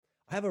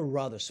I have a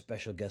rather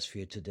special guest for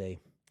you today.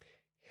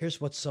 Here's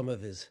what some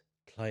of his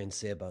clients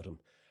say about him.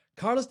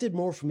 Carlos did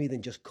more for me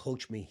than just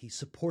coach me. He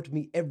supported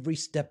me every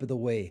step of the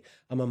way.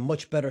 I'm a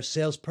much better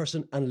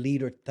salesperson and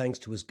leader thanks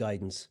to his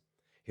guidance.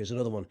 Here's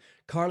another one.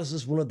 Carlos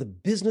is one of the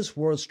business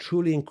world's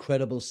truly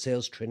incredible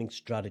sales training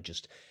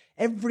strategists.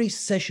 Every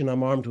session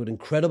I'm armed with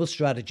incredible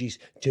strategies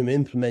to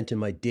implement in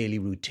my daily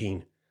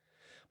routine.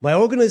 My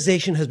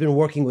organization has been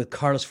working with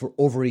Carlos for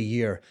over a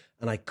year,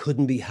 and I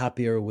couldn't be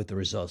happier with the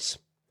results.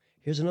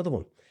 Here's another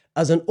one.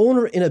 As an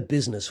owner in a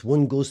business,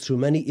 one goes through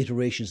many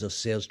iterations of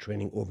sales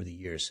training over the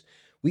years.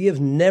 We have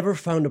never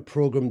found a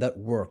program that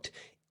worked,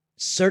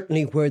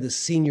 certainly where the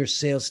senior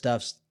sales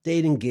staff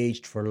stayed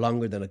engaged for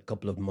longer than a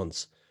couple of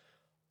months,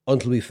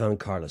 until we found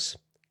Carlos.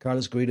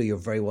 Carlos Garrido, you're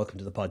very welcome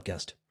to the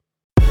podcast.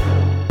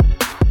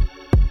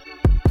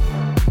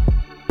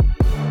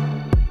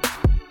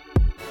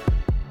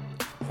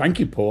 Thank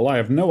you, Paul. I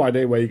have no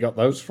idea where you got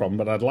those from,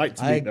 but I'd like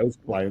to meet those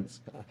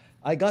clients.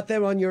 I got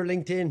them on your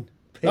LinkedIn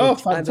page. Oh,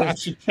 fantastic. I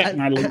should check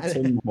my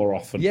LinkedIn more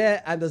often.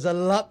 Yeah, and there's a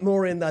lot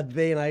more in that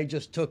vein. I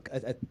just took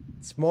a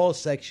small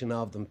section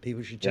of them.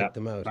 People should check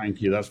them out.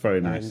 Thank you. That's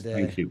very nice. And,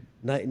 thank you.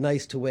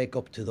 Nice to wake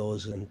up to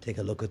those and take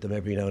a look at them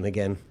every now and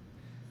again.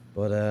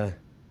 But,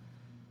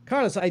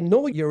 Carlos, I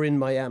know you're in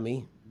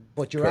Miami,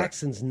 but your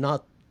accent's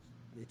not,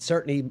 it's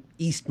certainly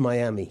East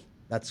Miami.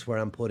 That's where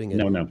I'm putting it.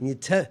 No.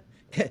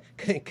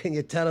 Can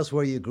you tell us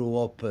where you grew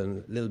up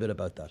and a little bit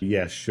about that?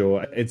 Yeah,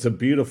 sure. It's a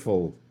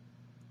beautiful,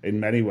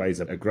 in many ways,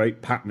 a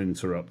great pattern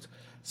interrupt,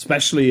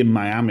 especially in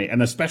Miami,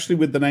 and especially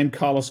with the name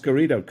Carlos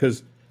Garrido,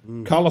 because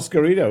Carlos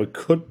Garrido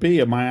could be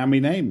a Miami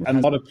name. And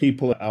a lot of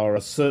people are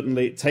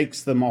certainly, it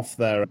takes them off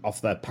their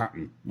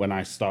pattern when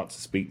I start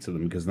to speak to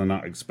them, because they're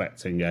not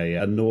expecting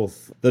they're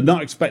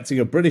not expecting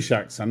a British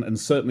accent, and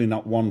certainly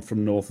not one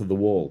from north of the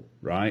wall,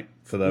 right?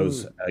 For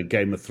those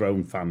Game of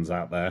Thrones fans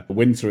out there,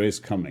 winter is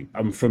coming.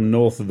 I'm from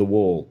north of the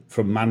wall,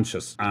 from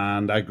Manchester,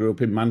 and I grew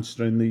up in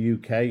Manchester in the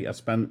UK. I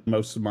spent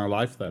most of my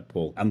life there,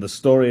 Paul. And the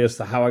story as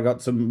to how I got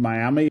to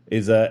Miami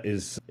is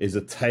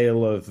a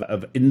tale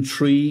of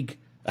intrigue.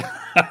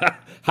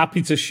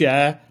 Happy to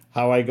share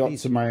how I got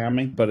to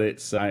Miami, but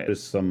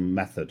there's some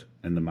method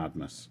in the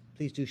madness.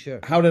 Please do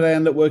share. How did I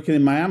end up working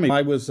in Miami?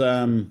 I was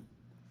I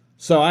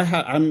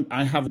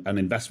have an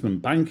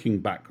investment banking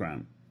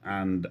background.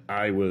 And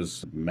I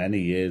was many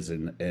years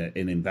in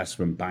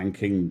investment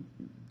banking,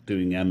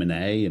 doing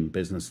M&A and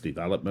business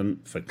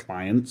development for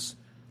clients.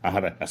 I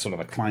had a sort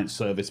of a client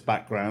service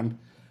background,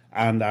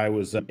 and I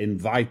was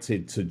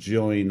invited to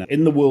join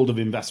in the world of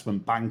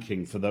investment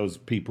banking. For those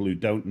people who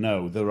don't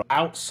know, there are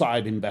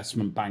outside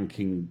investment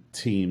banking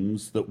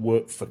teams that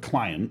work for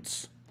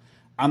clients,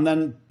 and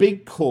then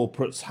big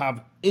corporates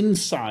have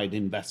inside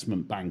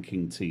investment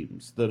banking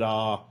teams that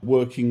are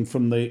working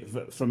from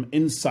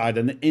inside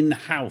an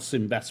in-house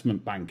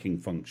investment banking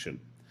function.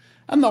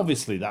 And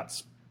obviously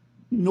that's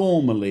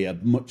normally a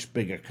much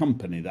bigger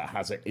company that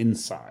has it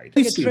inside.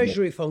 Like a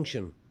treasury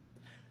function.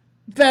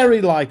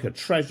 Very like a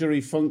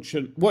treasury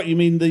function. What, you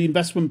mean the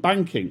investment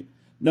banking?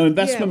 No,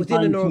 investment within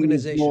banking an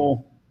organization. is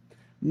more...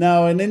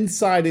 No, an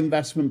inside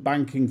investment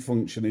banking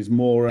function is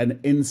more an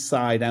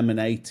inside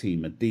M&A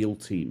team, a deal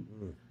team,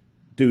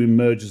 doing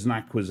mergers and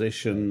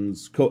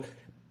acquisitions.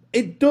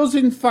 It does,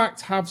 in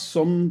fact, have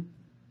some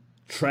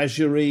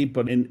treasury,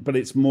 but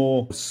it's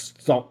more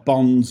stock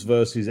bonds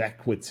versus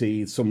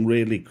equity, some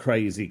really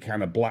crazy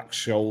kind of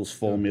Black-Scholes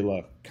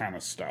formula kind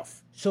of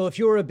stuff. So if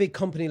you're a big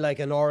company like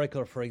an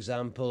Oracle, for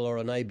example, or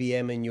an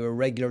IBM, and you're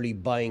regularly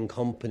buying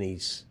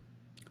companies...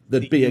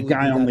 There'd be a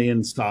guy on the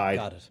inside.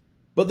 Got it.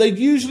 But there'd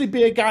usually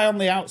be a guy on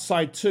the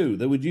outside too.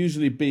 There would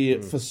usually be,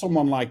 for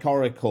someone like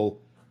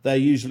Oracle, they're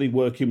usually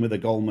working with a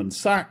Goldman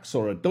Sachs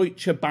or a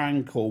Deutsche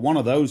Bank or one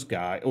of those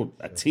guys, or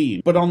a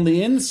team. But on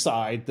the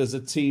inside, there's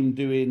a team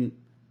doing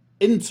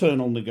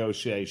internal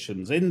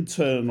negotiations,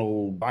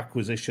 internal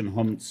acquisition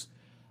hunts.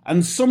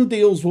 And some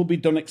deals will be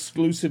done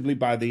exclusively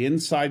by the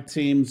inside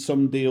team,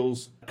 some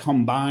deals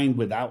combined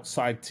with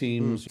outside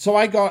teams. So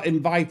I got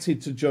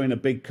invited to join a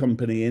big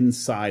company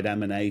inside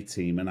M&A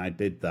team, and I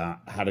did that.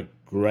 I had a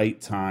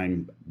great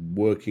time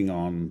working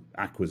on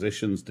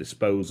acquisitions,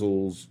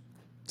 disposals,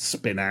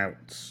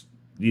 spin-outs,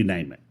 you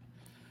name it.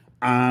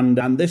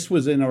 And this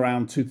was in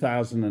around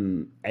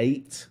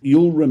 2008.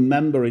 You'll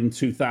remember in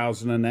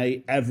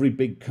 2008, every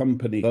big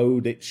company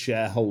owed its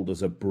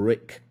shareholders a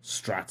BRIC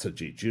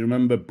strategy. Do you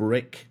remember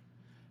BRIC?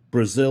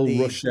 Brazil,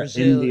 Russia,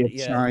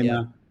 India,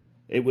 China.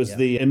 Yeah. It was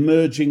the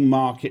emerging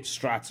market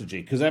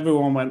strategy, because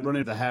everyone went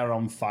running the hair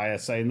on fire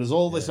saying there's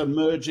all this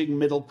emerging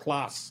middle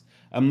class,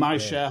 and my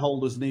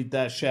shareholders need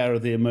their share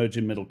of the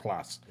emerging middle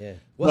class. Yeah.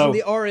 Wasn't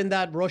the R in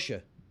that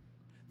Russia?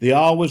 The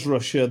R was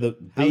Russia. The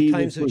B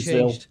was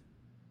Brazil. Changed.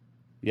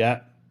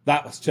 Yeah,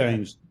 that was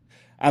changed.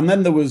 And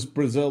then there was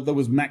Brazil, there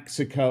was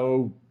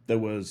Mexico, there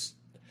was...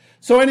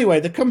 So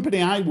anyway, the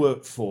company I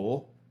worked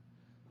for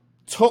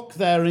took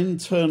their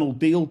internal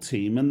deal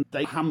team and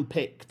they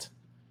handpicked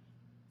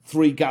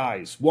 3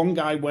 guys. One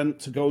guy went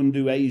to go and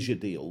do Asia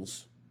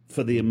deals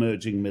for the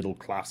emerging middle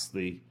class,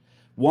 the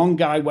One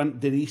guy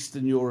did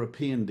Eastern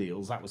European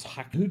deals. That was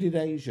who did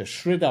Asia?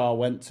 Sridhar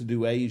went to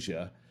do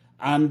Asia.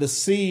 And the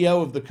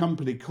CEO of the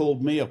company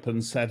called me up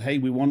and said, hey,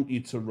 we want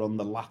you to run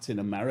the Latin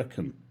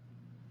American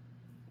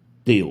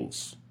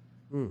deals,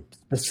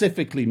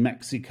 specifically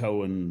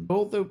Mexico. And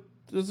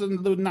there's a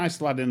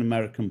nice Latin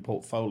American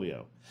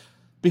portfolio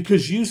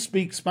because you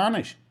speak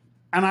Spanish.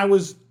 And I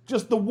was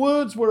the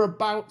words were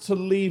about to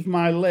leave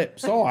my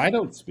lips. Oh, I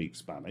don't speak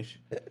Spanish.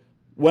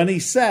 When he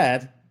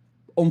said,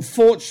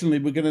 unfortunately,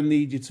 we're going to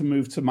need you to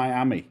move to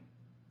Miami.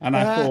 And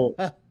I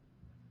thought,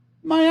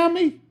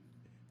 Miami?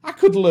 I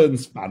could learn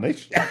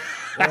Spanish.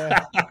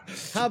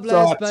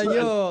 Habla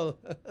español.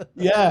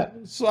 Yeah.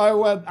 So I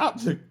went up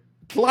to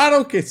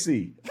Claro que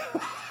sí,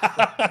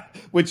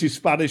 which is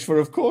Spanish for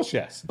of course,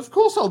 yes. Of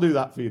course I'll do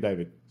that for you,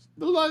 David.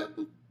 Like,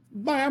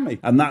 Miami.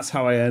 And that's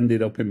how I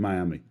ended up in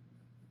Miami.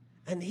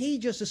 And he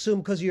just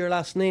assumed because of your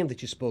last name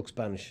that you spoke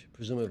Spanish,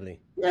 presumably.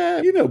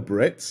 Yeah, you know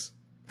Brits.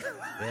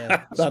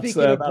 Yeah.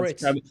 Speaking of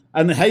Brits.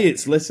 And hey,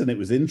 it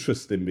was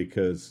interesting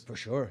because for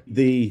sure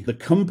the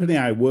company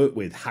I worked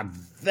with had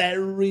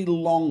very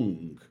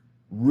long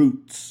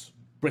roots,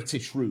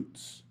 British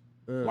roots,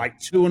 like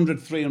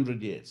 200,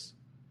 300 years.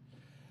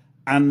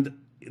 And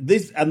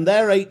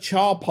their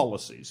HR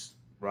policies,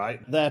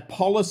 right? Their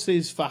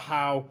policies for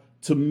how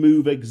to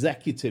move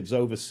executives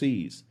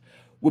overseas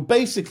were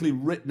basically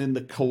written in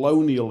the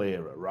colonial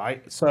era,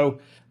 right? So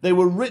they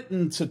were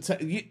written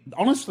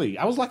honestly,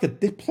 I was like a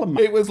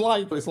diplomat. It's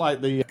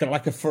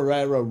like a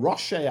Ferrero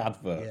Rocher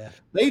advert. Yeah.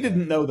 They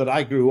didn't know that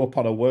I grew up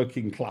on a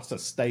working class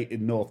estate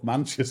in North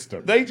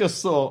Manchester. They just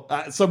saw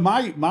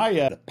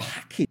the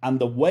package and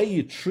the way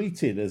you're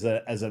treated as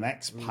an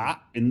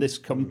expat in this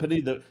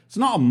company. That it's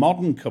not a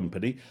modern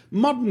company.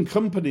 Modern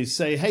companies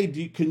say, "Hey,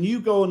 can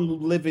you go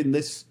and live in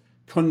this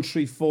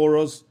country for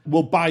us?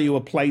 We'll buy you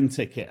a plane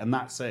ticket," and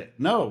that's it.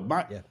 No,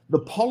 the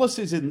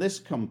policies in this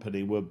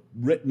company were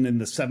written in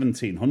the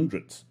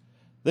 1700s.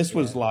 This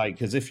was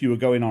like as if you were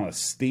going on a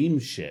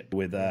steamship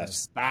with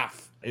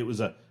staff. It was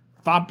a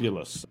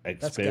fabulous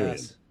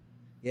experience.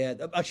 Yeah,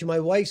 actually, my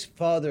wife's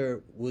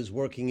father was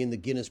working in the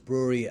Guinness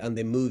Brewery, and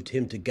they moved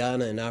him to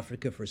Ghana in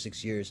Africa for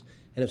 6 years,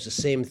 and it was the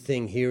same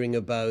thing. Hearing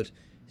about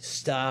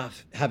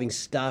having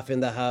staff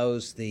in the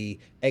house, the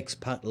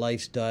expat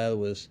lifestyle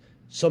was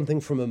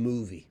something from a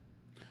movie.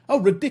 Oh,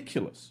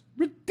 ridiculous.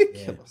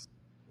 Yeah.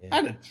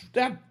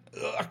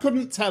 I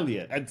couldn't tell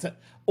you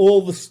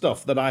all the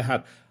stuff that I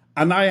had.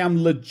 And I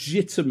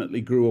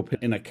legitimately grew up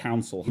in a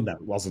council.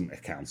 That wasn't a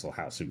council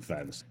house, in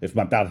fairness. If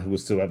my dad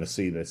was to ever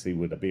see this, he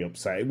would be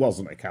upset. It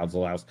wasn't a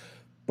council house.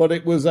 But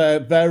it was a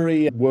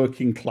very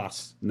working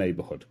class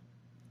neighborhood.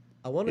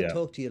 I want to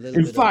talk to you a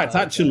little bit about... In fact,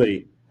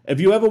 actually,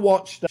 have you ever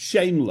watched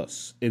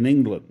Shameless in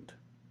England?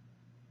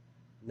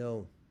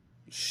 No.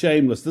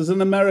 Shameless. There's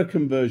an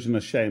American version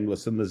of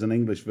Shameless and there's an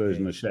English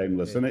version of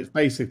Shameless. And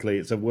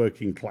it's a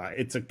working class.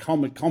 It's a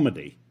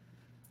comedy.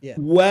 Yeah.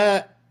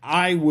 Where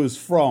I was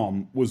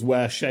from was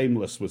where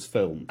Shameless was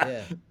filmed.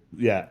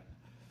 Yeah.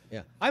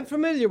 Yeah. I'm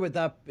familiar with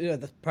that,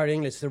 the part of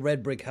English, the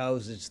red brick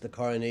houses, the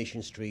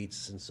Coronation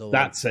Streets and so on.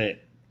 That's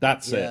it.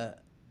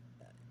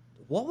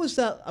 What was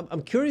that?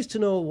 I'm curious to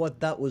know what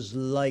that was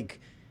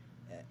like.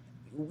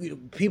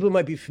 People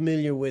might be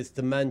familiar with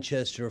the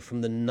Manchester from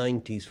the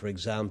 90s, for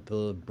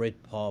example,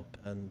 Britpop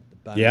and the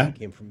band that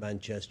came from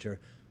Manchester.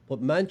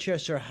 But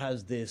Manchester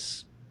has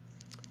this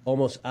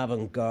almost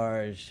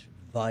avant-garde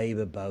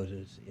vibe about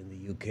it in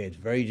the UK. It's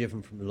very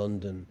different from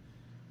London.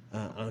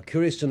 I'm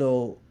curious to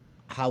know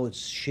how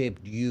it's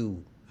shaped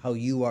you, how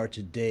you are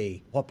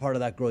today. What part of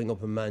that growing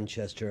up in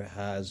Manchester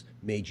has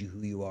made you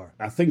who you are?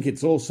 I think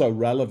it's also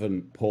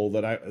relevant, Paul,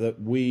 that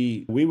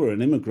we were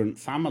an immigrant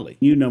family.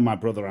 You know my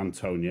brother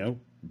Antonio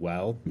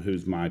well,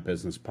 who's my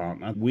business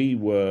partner. We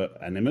were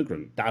an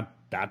immigrant.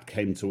 Dad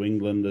came to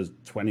England as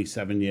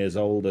 27 years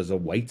old as a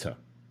waiter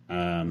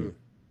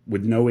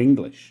with no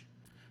English.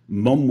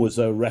 Mum was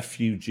a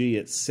refugee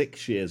at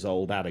 6 years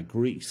old out of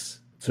Greece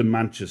to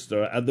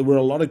Manchester. There were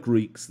a lot of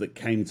Greeks that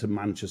came to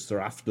Manchester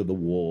after the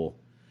war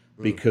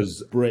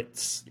because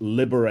Brits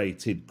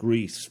liberated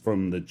Greece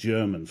from the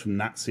Germans, from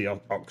Nazi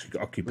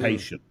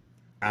occupation.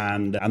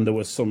 And there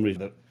was some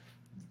reason that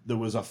there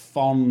was a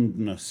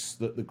fondness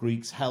that the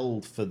Greeks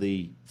held for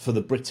the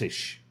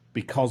British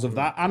because of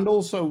that. And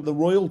also the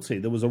royalty.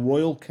 There was a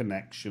royal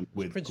connection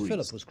with Prince Greece.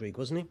 Philip was Greek,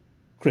 wasn't he?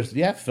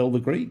 Phil the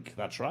Greek.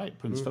 That's right.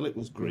 Prince Philip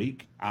was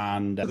Greek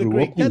and the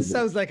Greek. That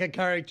sounds like a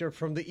character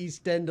from the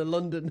East End of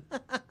London.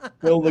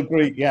 Phil the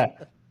Greek, yeah.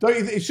 Don't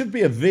you think it should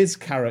be a Viz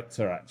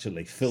character,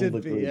 actually, Phil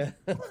the Greek.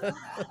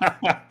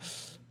 Yeah.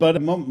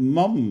 But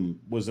Mum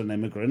was an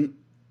immigrant,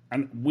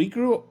 and we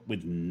grew up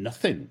with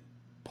nothing,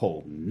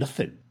 Paul,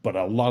 nothing, but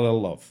a lot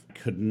of love.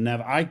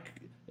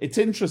 It's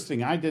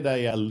interesting. I did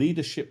a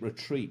leadership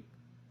retreat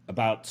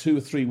about 2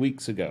 or 3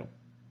 weeks ago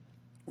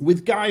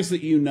with guys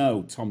that you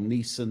know, Tom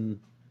Neeson,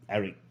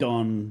 Eric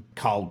Dunn,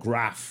 Carl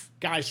Graf,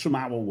 guys from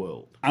our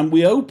world. And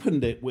we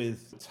opened it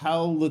with,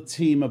 tell the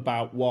team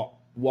about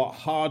what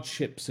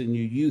hardships in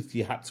your youth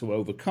you had to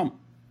overcome.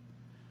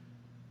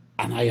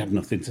 And I had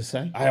nothing to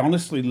say. I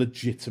honestly,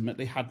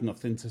 legitimately had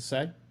nothing to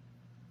say.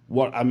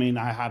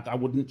 I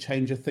wouldn't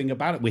change a thing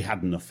about it. We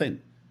had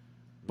nothing.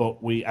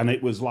 And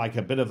it was like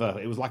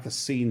it was like a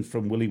scene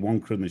from Willy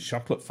Wonka and the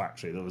Chocolate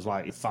Factory. There was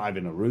like 5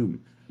 in a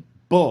room.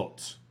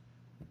 But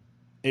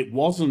it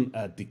wasn't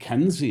a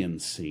Dickensian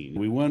scene.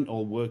 We weren't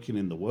all working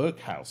in the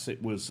workhouse.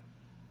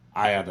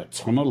 I had a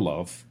ton of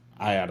love.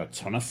 I had a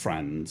ton of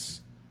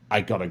friends.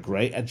 I got a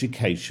great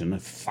education, a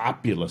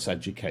fabulous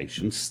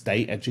education,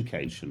 state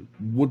education.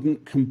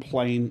 Wouldn't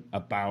complain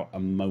about a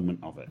moment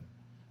of it.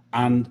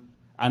 And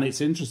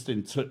it's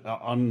interesting,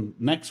 on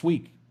next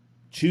week,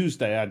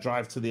 Tuesday, I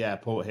drive to the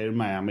airport here in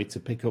Miami to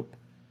pick up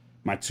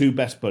my 2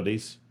 best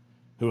buddies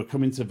who are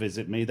coming to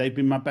visit me. They've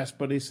been my best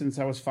buddies since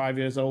I was 5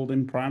 years old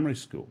in primary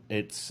school.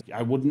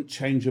 I wouldn't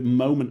change a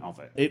moment of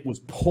it. It was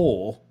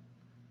poor,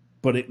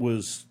 but it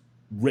was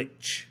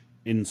rich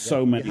in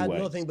so many ways. You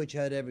had nothing, but you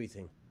had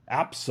everything.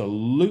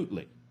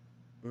 Absolutely.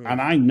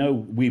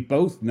 And we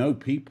both know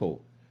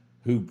people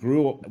who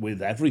grew up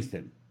with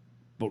everything,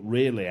 but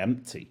really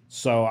empty.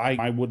 So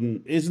I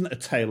wouldn't, isn't a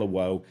tale of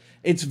woe.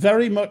 It's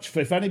very much,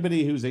 if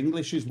anybody who's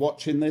English is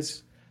watching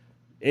this,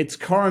 it's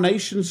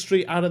Coronation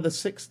Street out of the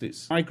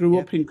 60s. I grew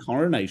up in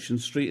Coronation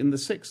Street in the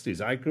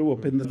 60s. I grew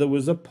up there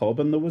was a pub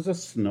and there was a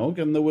snug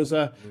and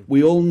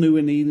we all knew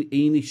an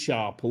Eni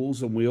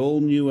Sharples and we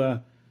all knew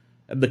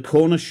the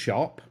corner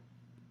shop.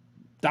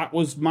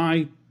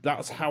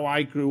 That's how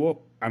I grew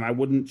up, and I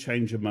wouldn't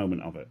change a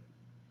moment of it.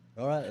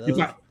 All right. In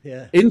fact,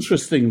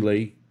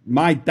 interestingly,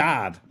 my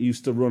dad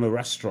used to run a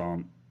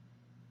restaurant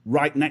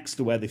right next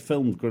to where they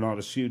filmed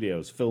Granada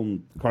Studios,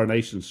 filmed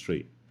Coronation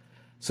Street.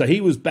 So he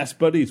was best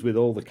buddies with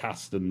all the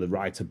cast and the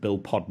writer, Bill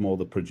Podmore,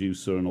 the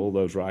producer, and all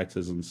those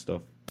writers and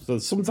stuff. So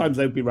sometimes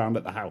they'd be around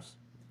at the house.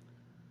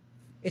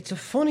 It's a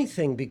funny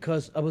thing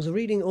because I was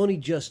reading only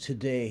just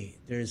today,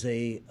 there's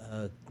a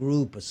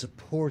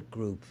support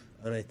group,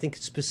 and I think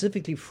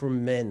specifically for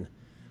men,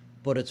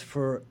 but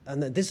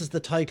and this is the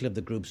title of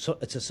the group, so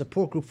it's a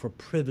support group for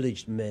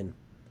privileged men.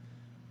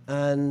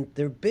 And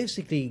they're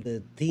basically,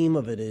 the theme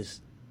of it is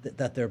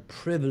that their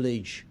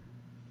privilege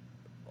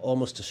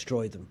almost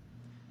destroyed them.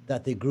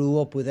 That they grew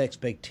up with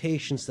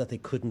expectations that they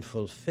couldn't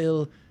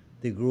fulfill.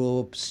 They grew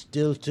up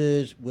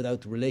stilted,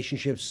 without the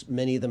relationships,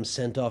 many of them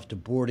sent off to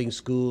boarding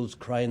schools,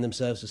 crying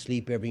themselves to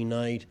sleep every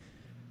night.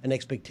 An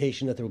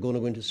expectation that they were going to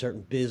go into a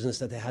certain business,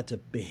 that they had to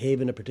behave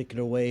in a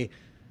particular way.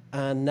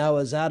 And now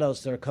as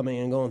adults, they're coming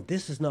and going,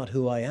 this is not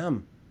who I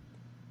am.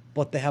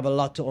 But they have a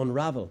lot to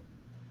unravel.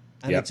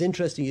 And It's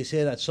interesting you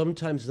say that.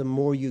 Sometimes the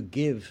more you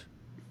give,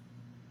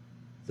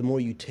 the more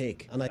you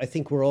take. And I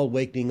think we're all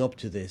waking up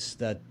to this,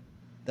 that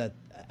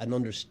an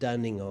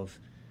understanding of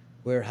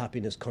where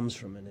happiness comes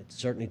from, and it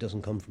certainly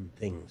doesn't come from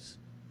things.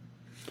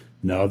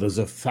 No, there's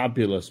a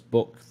fabulous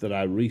book that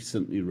I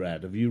recently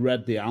read. Have you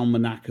read The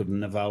Almanac of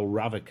Naval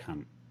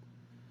Ravikant?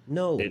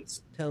 No,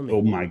 tell me.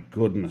 Oh my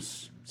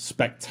goodness,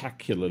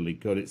 spectacularly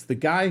good. It's the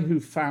guy who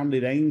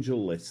founded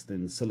Angel List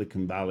in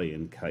Silicon Valley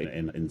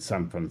in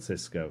San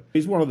Francisco.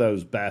 He's one of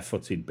those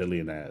barefooted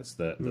billionaires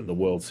that the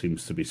world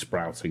seems to be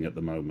sprouting at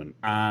the moment.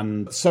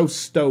 And so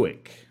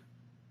stoic,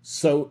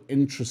 so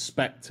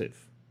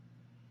introspective.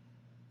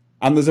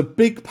 And there's a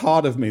big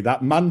part of me,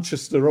 that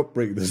Manchester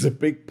upbringing, there's a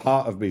big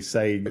part of me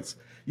saying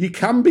you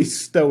can be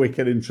stoic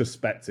and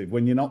introspective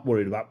when you're not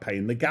worried about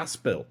paying the gas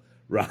bill,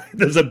 right?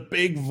 There's a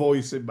big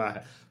voice in my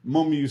head.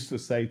 Mum used to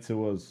say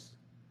to us,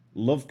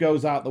 love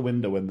goes out the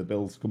window when the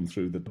bills come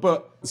through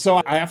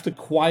so I have to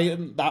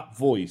quieten that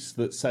voice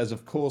that says,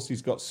 of course,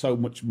 he's got so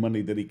much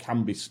money that he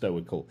can be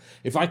stoical.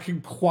 If I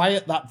can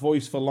quiet that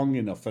voice for long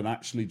enough and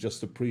actually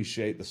just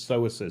appreciate the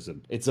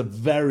stoicism, it's a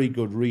very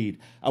good read.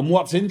 And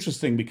what's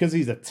interesting, because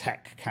he's a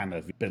tech kind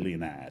of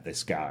billionaire,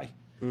 this guy,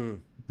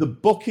 the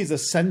book is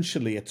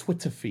essentially a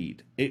Twitter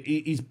feed.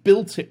 He's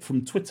built it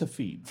from Twitter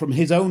feed, from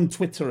his own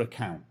Twitter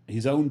account,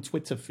 his own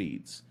Twitter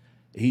feeds.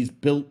 He's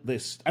built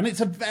this, and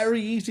it's a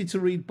very easy to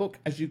read book,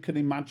 as you can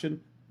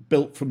imagine,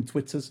 built from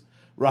Twitters,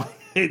 right?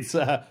 It's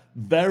a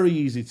very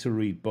easy to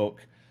read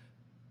book,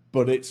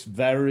 but it's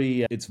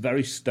very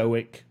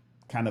stoic,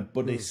 kind of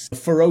Buddhist,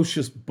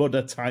 ferocious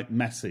Buddha type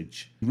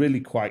message. Really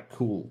quite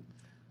cool.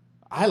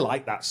 I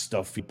like that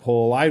stuff,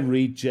 Paul. I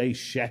read Jay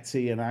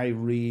Shetty and I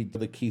read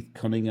the Keith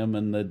Cunningham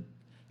and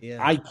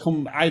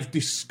I've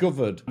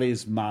discovered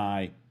is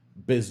my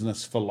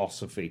business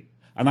philosophy,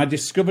 and I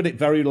discovered it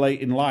very late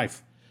in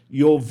life.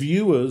 Your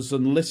viewers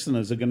and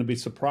listeners are going to be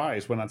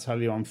surprised when I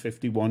tell you I'm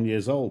 51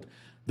 years old.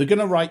 They're going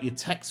to write you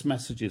text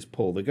messages,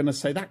 Paul. They're going to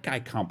say, that guy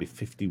can't be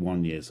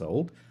 51 years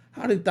old.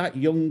 How did that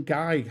young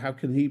guy, how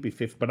can he be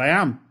 50? But I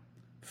am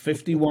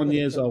 51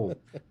 years old.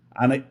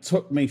 And it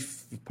took me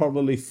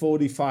probably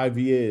 45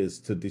 years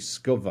to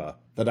discover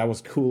that I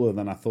was cooler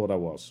than I thought I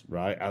was,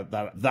 right?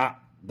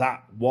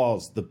 That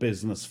was the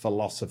business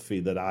philosophy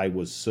that I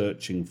was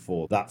searching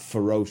for, that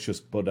ferocious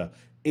Buddha.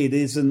 It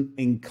isn't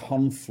in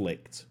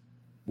conflict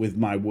with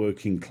my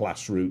working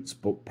class roots,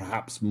 but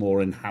perhaps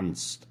more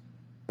enhanced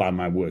by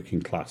my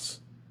working class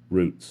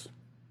roots.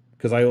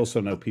 Because I also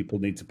know people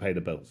need to pay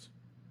the bills.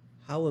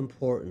 How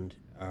important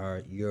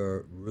are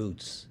your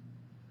roots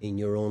in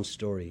your own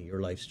story,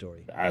 your life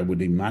story? I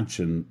would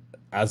imagine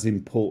as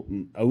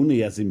important,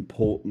 only as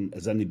important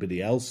as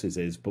anybody else's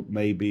is, but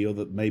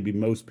maybe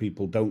most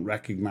people don't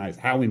recognize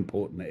how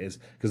important it is,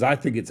 because I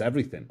think it's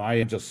everything.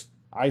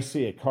 I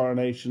see a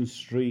Coronation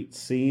Street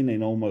scene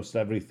in almost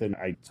everything.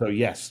 So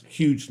yes,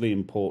 hugely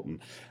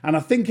important. And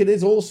I think it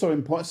is also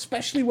important,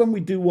 especially when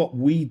we do what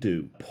we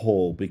do,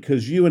 Paul,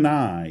 because you and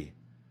I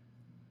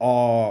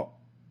are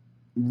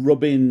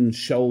rubbing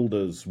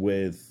shoulders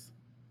with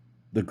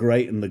the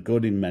great and the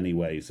good in many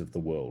ways of the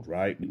world,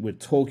 right? We're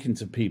talking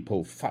to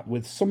people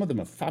with some of them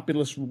of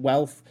fabulous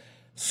wealth,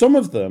 some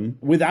of them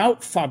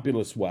without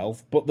fabulous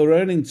wealth, but they're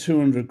earning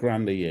 200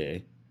 grand a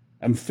year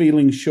and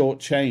feeling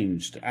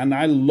shortchanged. And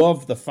I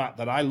love the fact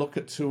that I look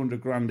at 200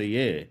 grand a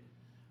year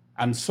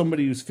and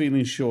somebody who's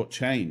feeling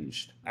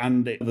shortchanged,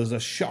 and there's a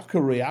shock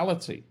of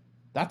reality.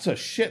 That's a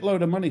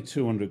shitload of money,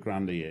 200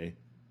 grand a year.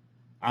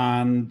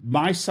 And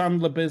my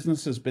Sandler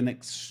business has been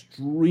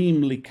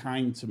extremely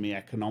kind to me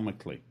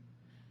economically.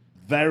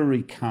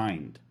 Very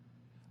kind.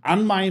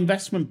 And my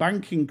investment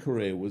banking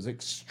career was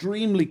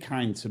extremely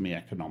kind to me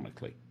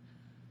economically.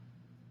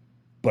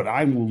 But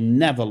I will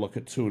never look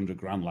at 200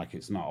 grand like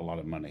it's not a lot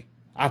of money.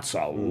 That's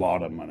a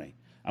lot of money.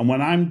 And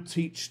when I'm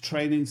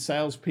training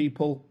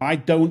salespeople, I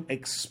don't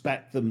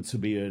expect them to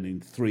be earning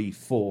 300,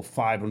 400,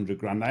 500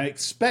 grand. I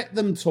expect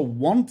them to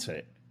want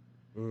it,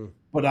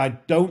 but I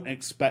don't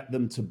expect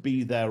them to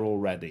be there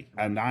already.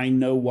 And I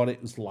know what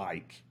it was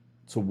like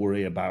to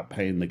worry about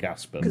paying the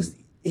gas bill. Because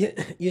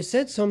you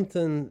said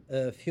something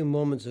a few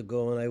moments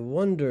ago, and I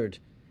wondered,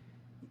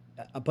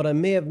 but I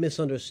may have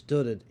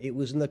misunderstood it. It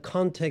was in the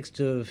context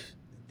of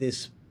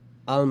this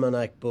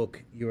almanac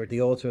book. You were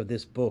the author of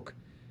this book,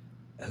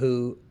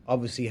 who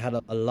obviously had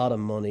a lot of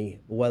money,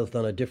 wealth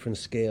on a different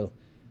scale,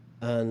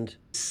 and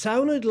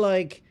sounded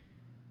like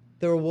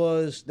there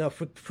was, now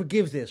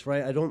forgive this,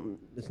 right?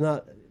 It's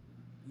not,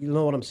 you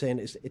know what I'm saying?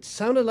 It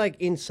sounded like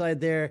inside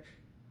there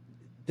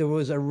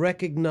was a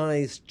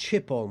recognized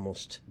chip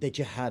almost that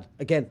you had.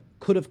 Again,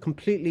 could have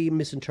completely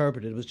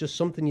misinterpreted. It was just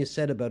something you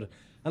said about it.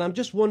 And I'm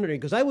just wondering,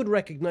 because I would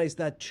recognize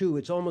that too.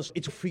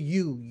 It's for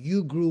you.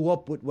 You grew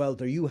up with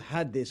wealth, or you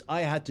had this.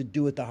 I had to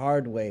do it the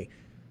hard way.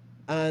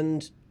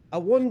 And I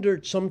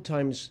wondered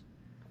sometimes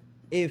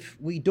if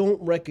we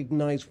don't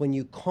recognize when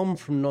you come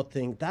from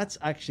nothing, that's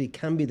actually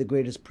can be the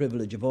greatest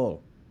privilege of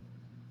all.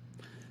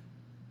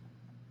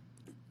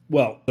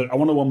 Well, I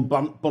want to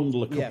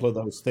unbundle a couple of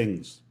those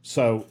things.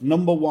 So,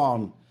 number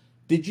one,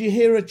 did you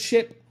hear a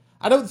chip?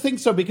 I don't think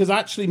so, because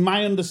actually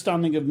my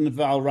understanding of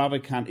Naval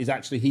Ravikant is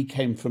actually he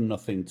came from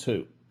nothing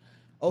too.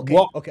 Okay,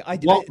 okay. I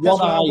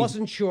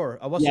wasn't sure.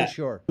 I wasn't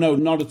sure. No,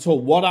 not at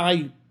all. What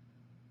I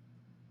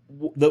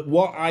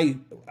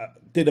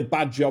did a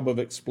bad job of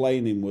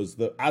explaining was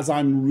that as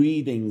I'm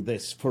reading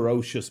this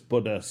ferocious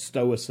Buddha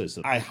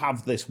stoicism, I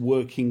have this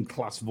working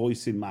class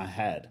voice in my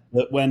head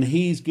that when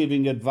he's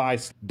giving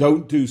advice,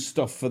 don't do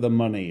stuff for the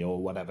money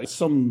or whatever,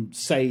 some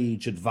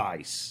sage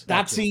advice,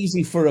 that's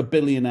easy for a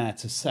billionaire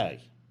to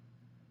say.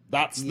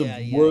 That's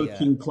the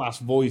working class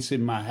voice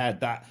in my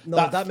head.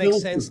 That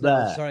makes sense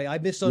now. Sorry, I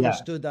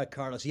misunderstood that,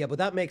 Carlos. Yeah, but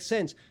that makes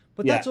sense.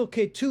 But that's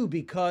okay too,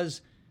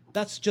 because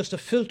that's just a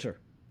filter.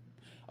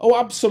 Oh,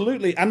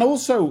 absolutely. And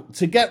also,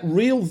 to get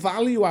real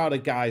value out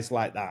of guys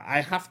like that,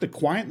 I have to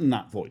quieten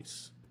that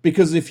voice.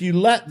 Because if you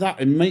let that,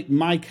 in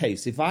my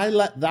case, if I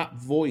let that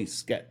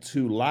voice get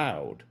too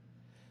loud,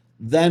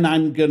 then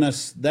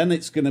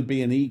it's gonna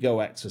be an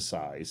ego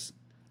exercise,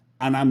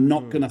 and I'm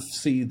not gonna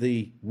see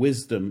the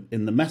wisdom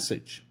in the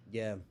message.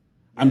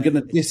 I'm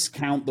gonna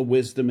discount the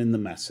wisdom in the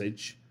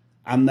message,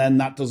 and then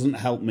that doesn't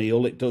help me.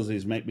 All it does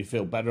is make me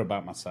feel better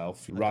about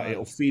myself. Right?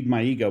 It'll feed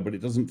my ego, but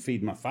it doesn't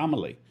feed my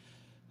family.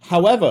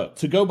 However,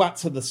 to go back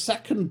to the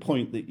second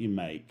point that you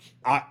make,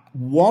 I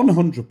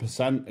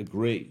 100%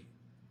 agree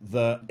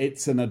that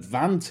it's an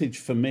advantage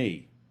for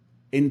me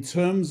in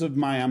terms of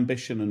my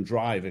ambition and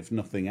drive, if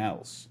nothing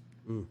else,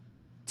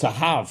 to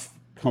have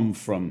come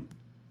from.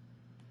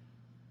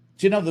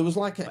 Do you know,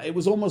 it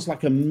was almost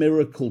like a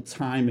miracle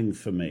timing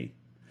for me.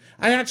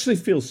 I actually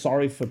feel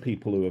sorry for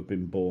people who have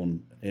been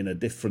born in a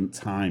different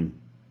time.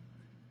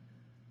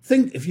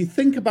 If you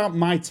think about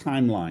my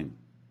timeline,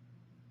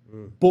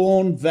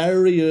 born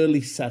very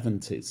early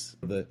 70s.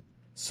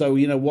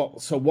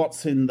 So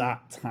what's in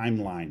that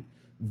timeline?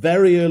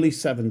 Very early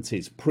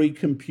 70s,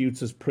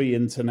 pre-computers,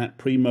 pre-internet,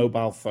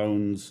 pre-mobile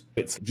phones.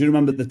 Do you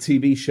remember the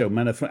TV show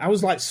Men Are From? I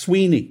was like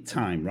Sweeney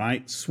time,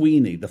 right?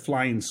 Sweeney, the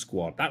Flying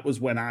Squad. That was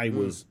when I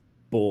was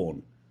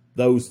born.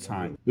 Those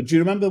times. But do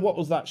you remember what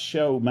was that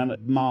show,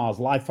 Mars,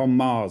 Life on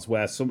Mars,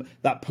 where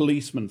that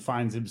policeman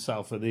finds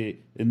himself in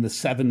the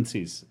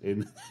 70s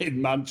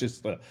in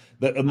Manchester?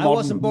 I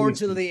wasn't born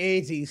till the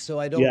 80s, so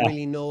I don't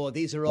really know.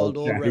 These are all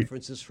old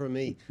references for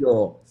me.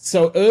 Sure.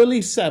 So early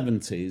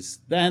 70s,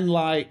 then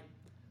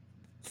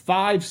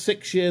 5,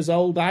 6 years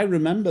old, I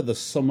remember the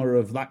summer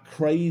of that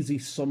crazy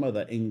summer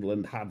that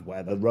England had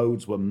where the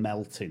roads were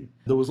melting.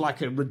 There was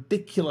like a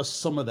ridiculous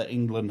summer that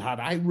England had.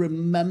 I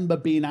remember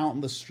being out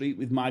on the street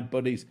with my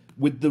buddies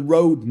with the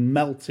road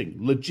melting,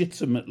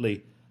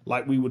 legitimately,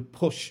 like we would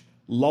push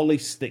lolly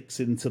sticks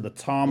into the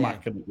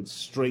tarmac and it would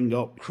string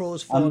up.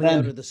 Crows falling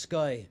out of the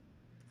sky.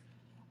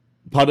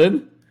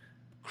 Pardon?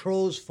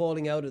 Crows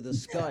falling out of the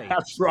sky.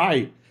 That's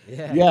right.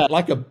 Yeah,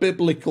 like a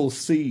biblical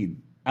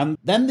scene. And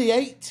then the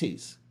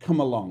 80s come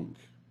along.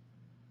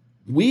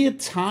 We had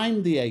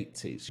timed the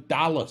 80s.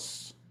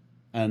 Dallas.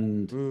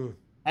 And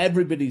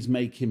everybody's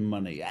making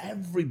money.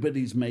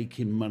 Everybody's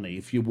making money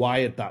if you're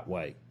wired that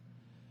way.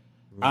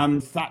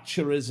 And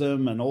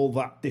Thatcherism and all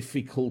that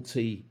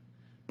difficulty.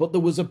 But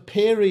there was a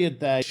period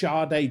there,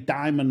 Sade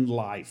Diamond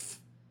Life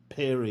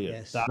period.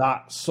 Yes.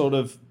 That sort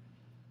of...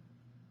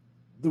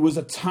 There was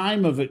a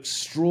time of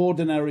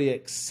extraordinary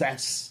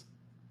excess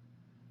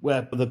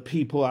where the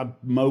people had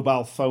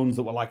mobile phones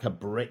that were like a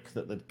brick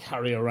that they'd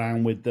carry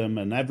around with them,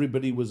 and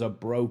everybody was a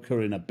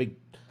broker in a big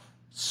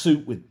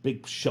suit with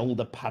big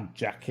shoulder pad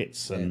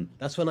jackets. And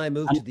that's when I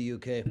moved to the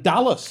UK.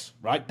 Dallas,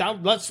 right?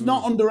 Let's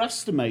not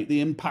underestimate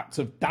the impact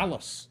of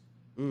Dallas.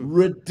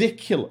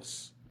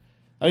 Ridiculous.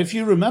 And if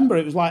you remember,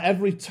 it was like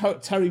every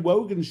Terry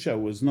Wogan show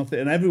was nothing,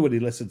 and everybody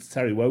listened to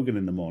Terry Wogan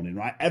in the morning,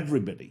 right?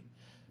 Everybody.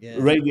 Yeah.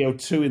 Radio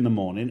 2 in the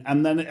morning,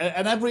 and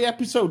every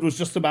episode was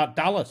just about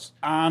Dallas.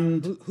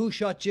 And who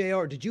shot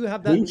JR? Did you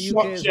have that in the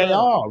UK as JR,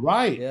 well?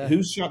 right? Yeah.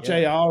 Who shot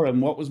JR,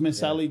 and what was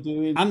Miss Ellie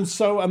doing? And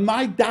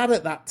my dad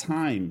at that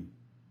time,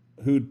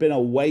 who'd been a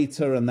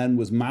waiter and then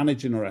was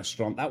managing a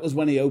restaurant, that was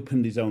when he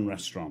opened his own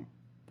restaurant.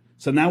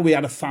 So now we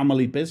had a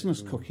family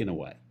business cooking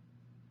away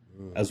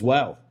as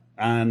well.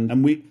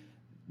 And we,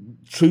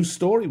 true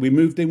story, we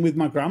moved in with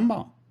my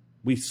grandma.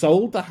 We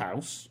sold the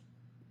house.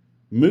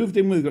 Moved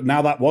in with,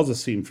 now that was a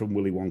scene from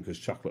Willy Wonka's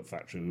Chocolate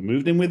Factory. We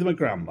moved in with my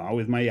grandma,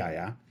 with my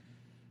yaya,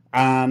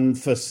 and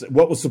for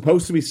what was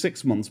supposed to be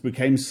 6 months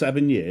became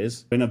 7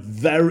 years in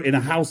a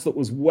house that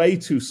was way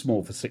too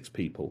small for 6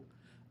 people.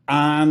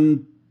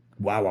 And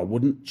wow, I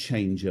wouldn't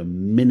change a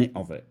minute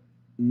of it.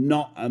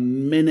 Not a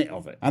minute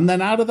of it. And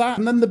then out of that,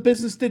 and then the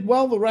business did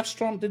well, the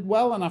restaurant did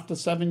well, and after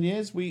 7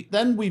 years, we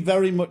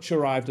very much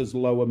arrived as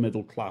lower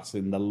middle class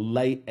in the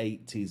late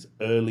 80s,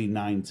 early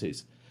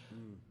 90s.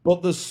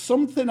 But there's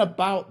something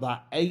about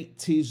that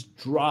 80s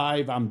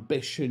drive,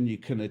 ambition, you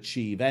can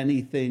achieve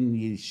anything,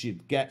 you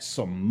should get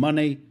some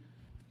money.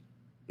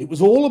 It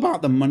was all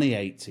about the money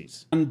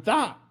 80s. And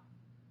that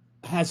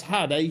has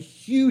had a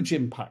huge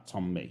impact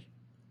on me.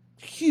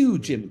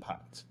 Huge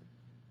impact.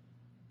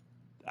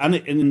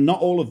 And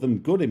not all of them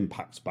good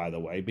impacts, by the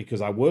way, because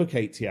I work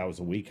 80 hours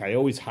a week. I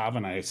always have,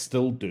 and I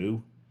still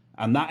do.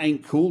 And that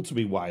ain't cool to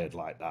be wired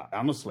like that.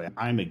 Honestly,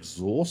 I'm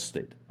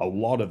exhausted a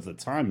lot of the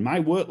time.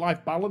 My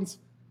work-life balance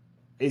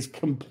is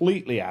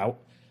completely out.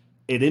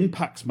 It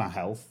impacts my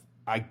health.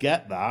 I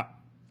get that.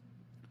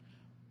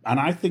 And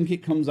I think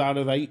it comes out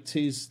of that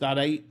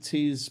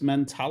 80s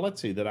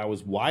mentality that I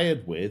was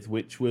wired with,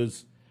 which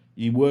was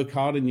you work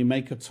hard and you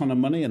make a ton of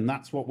money, and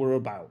that's what we're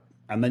about.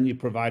 And then you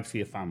provide for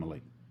your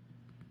family.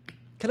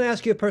 Can I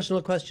ask you a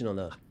personal question on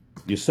that?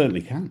 You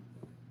certainly can.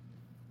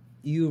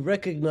 You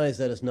recognize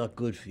that it's not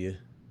good for you.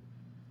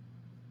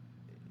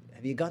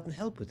 Have you gotten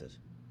help with it?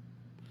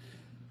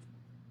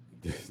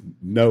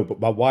 No, but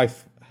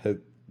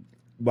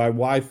my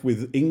wife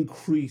with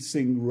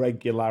increasing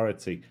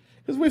regularity,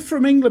 because we're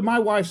from England. My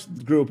wife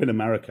grew up in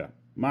America.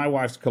 My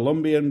wife's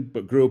Colombian,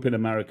 but grew up in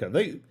America.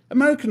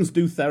 Americans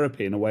do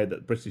therapy in a way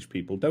that British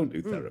people don't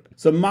do therapy.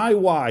 So my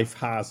wife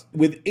has,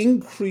 with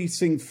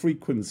increasing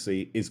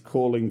frequency, is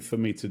calling for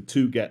me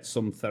to get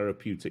some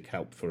therapeutic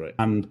help for it.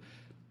 And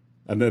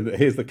then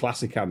here's the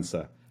classic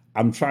answer.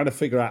 I'm trying to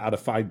figure out how to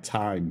find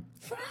time.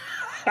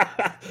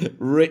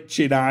 Rich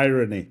in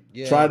irony.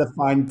 Yeah. Try to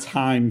find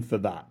time for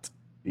that.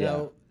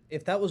 Now,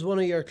 if that was one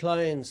of your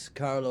clients,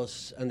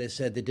 Carlos, and they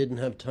said they didn't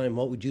have time,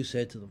 what would you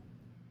say to them?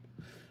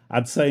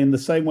 I'd say in the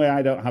same way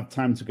I don't have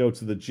time to go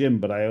to the gym,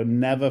 but I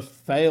never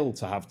fail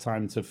to have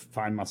time to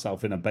find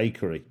myself in a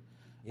bakery.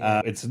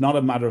 Yeah. It's not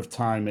a matter of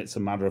time, it's a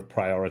matter of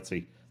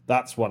priority.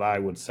 That's what I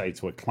would say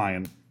to a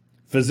client.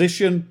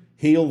 Physician,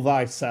 heal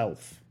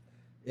thyself.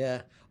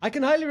 Yeah. I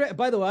can highly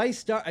by the way,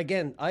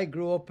 I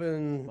grew up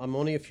I'm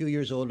only a few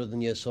years older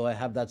than you, so I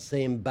have that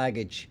same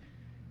baggage,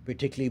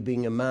 particularly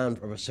being a man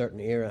from a certain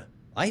era.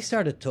 I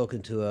started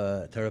talking to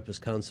a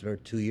therapist counselor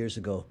 2 years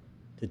ago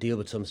to deal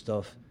with some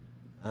stuff,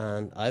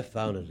 and I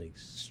found it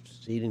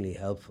exceedingly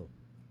helpful.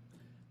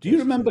 Do you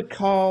remember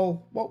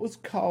Carl? What was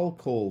Carl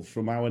called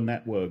from our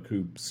network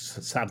who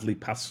sadly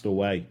passed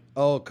away?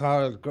 Oh,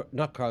 Carl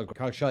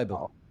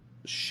Scheibel.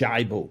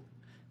 Scheibel.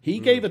 He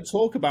gave a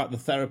talk about the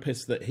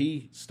therapist that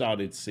he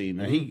started seeing,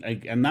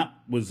 and that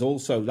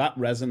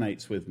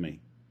resonates with me.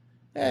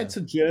 Yeah, it's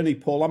a journey,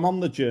 Paul. I'm on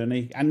the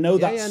journey. I know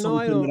that's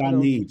something that I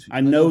need.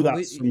 I know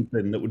that's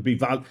something that would be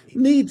valuable.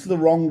 Need's the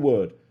wrong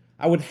word.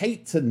 I would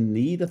hate to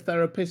need a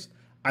therapist.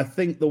 I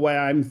think the way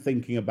I'm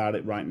thinking about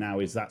it right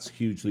now is that's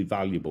hugely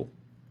valuable.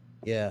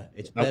 Yeah,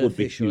 it's That would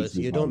be beneficial.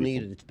 hugely You don't need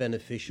valuable. it. It's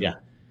beneficial Yeah.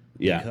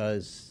 Yeah.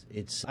 because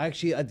it's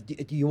actually.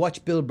 Do you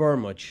watch Bill Burr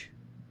much?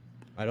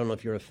 I don't know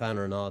if you're a fan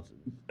or not.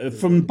 Bill Burr, From the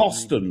comedian.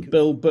 Boston,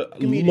 Bill, but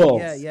Comedian, love,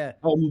 yeah, yeah,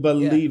 yeah.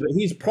 unbelievable.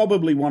 He's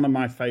probably one of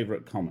my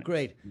favorite comics.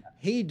 Great.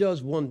 He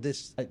does one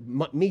this.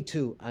 Me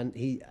too. And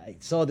I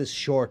saw this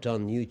short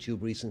on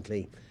YouTube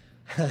recently,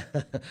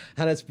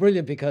 and it's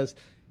brilliant because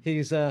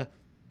he saw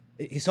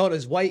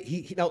his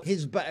wife. Now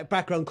his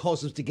background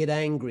causes him to get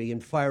angry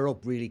and fire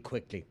up really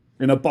quickly.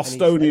 In a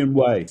Bostonian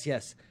way.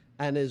 Yes.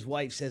 And his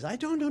wife says, "I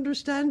don't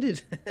understand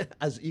it."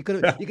 As you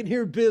can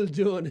hear Bill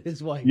doing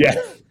his wife. Yeah.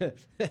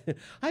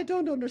 I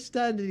don't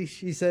understand it.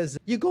 She says,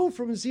 "You go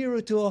from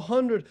 0 to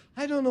 100.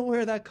 I don't know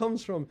where that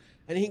comes from."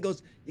 And he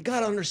goes, "You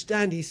gotta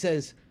understand." He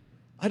says,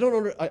 "I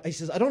don't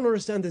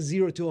understand the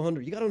 0 to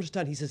 100. You gotta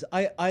understand." He says,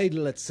 "I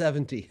idle at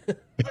 70."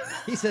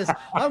 He says,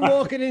 "I'm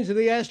walking into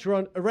the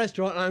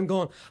restaurant and I'm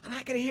going, and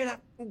I can hear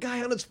that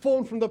guy on his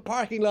phone from the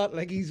parking lot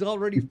like he's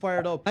already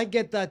fired up. I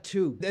get that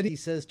too." Then he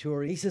says to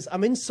her, he says,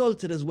 "I'm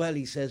insulted as well."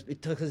 He says,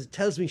 because it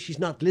tells me she's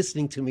not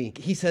listening to me.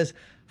 He says,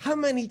 "How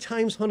many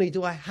times, honey,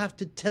 do I have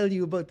to tell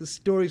you about the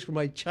stories from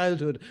my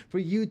childhood for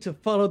you to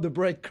follow the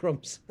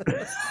breadcrumbs?"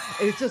 And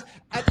it's just,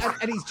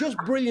 and he's just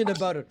brilliant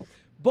about it.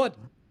 But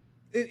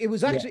it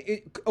was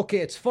actually, okay,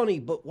 it's funny,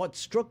 but what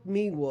struck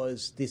me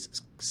was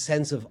this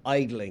sense of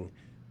idling,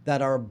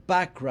 that our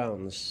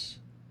backgrounds,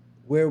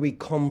 where we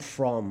come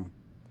from,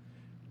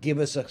 give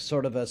us a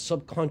sort of a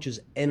subconscious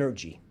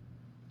energy.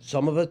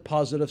 Some of it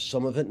positive,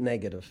 some of it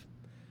negative.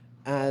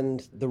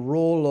 And the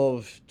role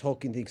of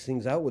talking these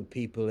things out with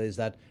people is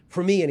that,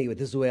 for me anyway,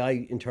 this is the way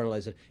I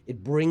internalize it,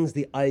 it brings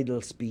the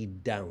idle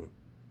speed down.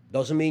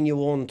 Doesn't mean you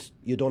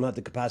don't have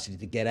the capacity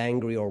to get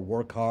angry or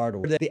work hard,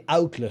 or the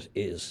outlet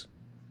is.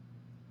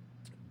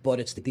 But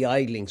it's the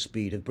idling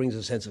speed. It brings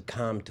a sense of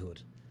calm to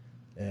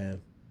it.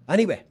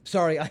 Anyway,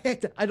 sorry,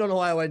 I don't know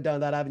why I went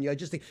down that avenue. I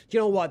just think, you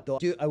know what, though?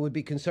 I would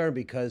be concerned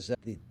because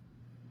the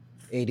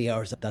 80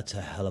 hours, that's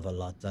a hell of a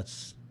lot.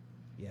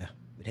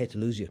 We'd hate to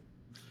lose you.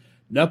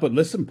 No, but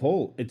listen,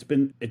 Paul, it's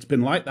been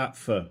like that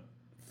for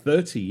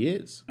 30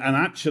 years. And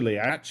actually,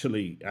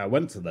 I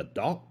went to the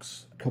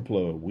docks a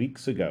couple of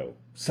weeks ago,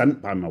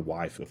 sent by my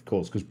wife, of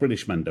course, because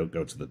British men don't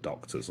go to the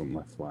doctors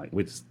unless,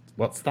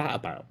 what's that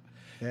about?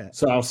 Yeah.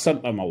 So I was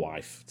sent by my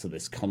wife to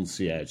this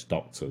concierge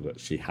doctor that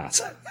she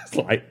has. It's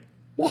like,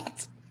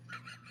 what?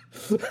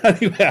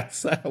 Anyway,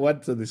 I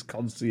went to this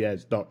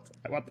concierge doctor.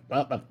 What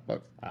the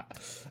fuck's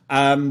that?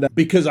 And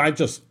because I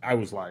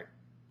was like,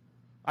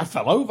 I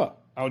fell over.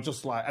 I was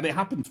just like, and it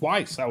happened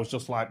twice. I was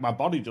just like, my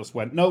body just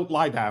went, no,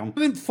 lie down. I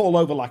didn't fall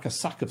over like a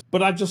sack of,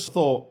 but I just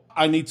thought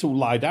I need to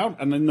lie down.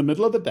 And in the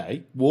middle of the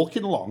day,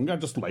 walking along, I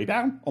just lay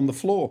down on the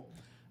floor.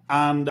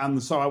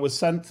 And so I was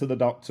sent to the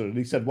doctor, and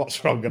he said,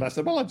 "What's wrong?" And I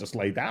said, "Well, I just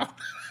lay down."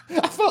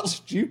 I felt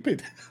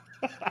stupid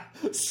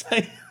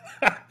saying,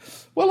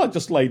 "Well, I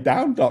just lay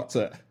down,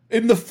 doctor,"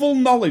 in the full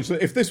knowledge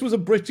that if this was a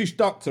British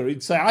doctor,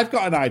 he'd say, "I've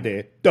got an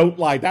idea, don't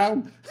lie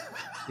down."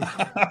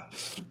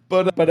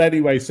 But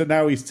anyway, so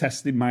now he's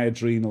testing my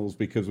adrenals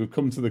because we've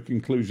come to the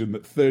conclusion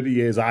that 30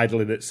 years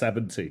idling at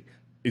 70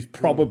 is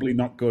probably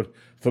not good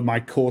for my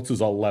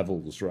cortisol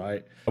levels,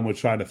 right? And we're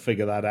trying to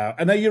figure that out.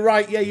 And you're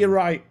right, you're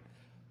right.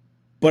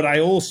 But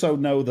I also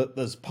know that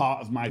there's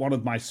one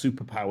of my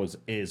superpowers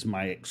is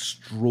my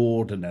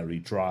extraordinary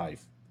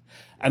drive.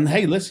 And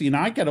hey, listen,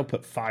 I get up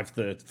at 5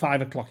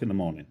 o'clock in the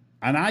morning,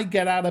 and I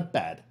get out of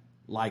bed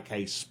like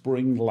a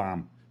spring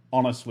lamb.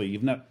 Honestly,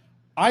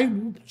 I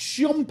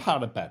jump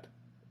out of bed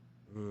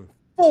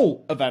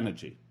full of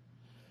energy.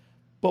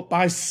 But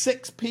by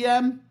 6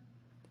 p.m.,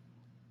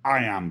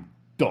 I am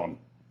done.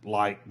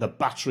 Like the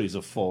batteries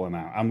have fallen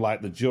out. I'm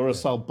like the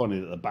Duracell bunny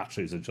that the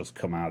batteries have just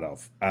come out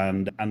of.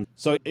 And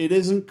so it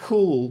isn't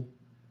cool,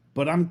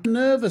 but I'm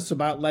nervous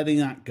about letting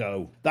that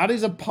go. That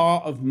is a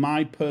part of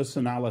my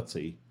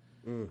personality,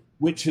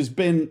 which has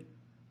been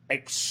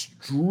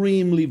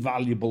extremely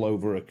valuable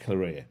over a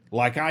career.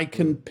 Like I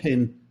can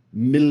pin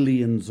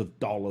millions of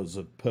dollars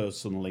of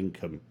personal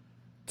income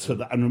to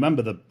that. And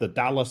remember the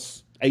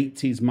Dallas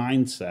 80s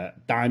mindset,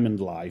 Diamond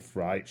Life,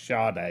 right?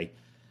 Sade.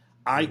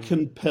 I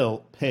can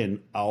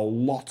pin a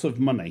lot of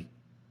money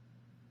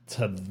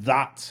to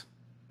that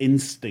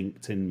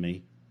instinct in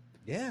me.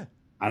 Yeah.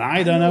 And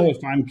I don't know if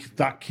I'm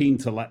that keen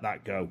to let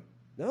that go.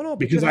 No,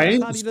 because I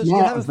ain't smart. You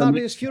have a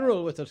fabulous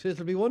funeral with it.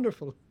 It'll be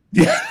wonderful.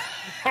 Yeah.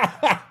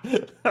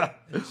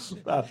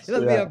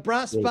 There'll be a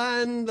brass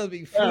band. There'll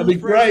be food for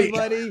great.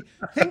 everybody.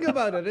 Think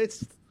about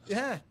it.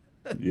 Yeah.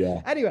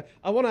 Anyway,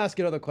 I want to ask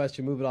you another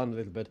question. Move it on a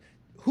little bit.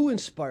 Who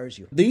inspires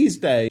you? These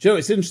days, Joe,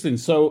 it's interesting.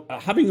 So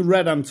having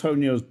read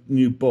Antonio's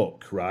new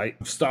book, right,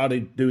 I've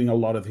started doing a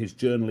lot of his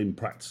journaling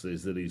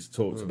practices that he's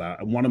talked about.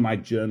 And one of my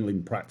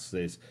journaling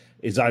practices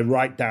is I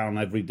write down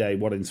every day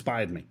what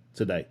inspired me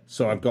today.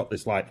 So I've got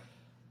this like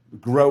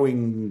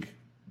growing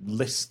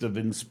list of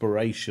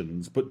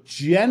inspirations, but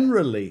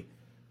generally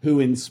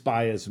who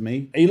inspires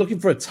me? Are you looking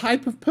for a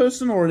type of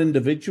person or an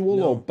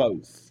individual or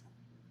both?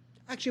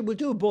 Actually, we'll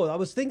do both. I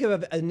was thinking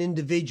of an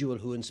individual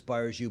who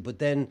inspires you, but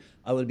then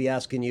I will be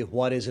asking you,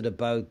 what is it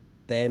about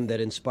them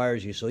that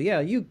inspires you. So yeah,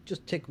 you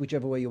just take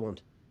whichever way you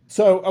want.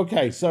 So,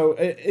 okay, so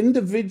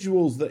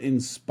individuals that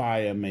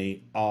inspire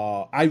me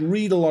are, I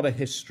read a lot of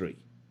history,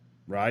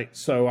 right?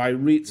 So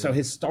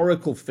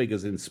historical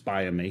figures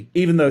inspire me,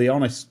 even though the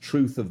honest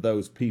truth of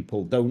those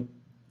people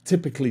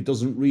typically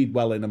doesn't read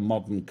well in a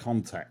modern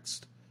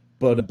context.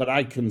 But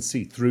I can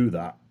see through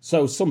that.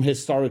 So some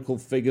historical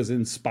figures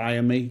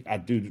inspire me. I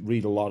do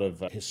read a lot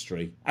of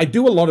history. I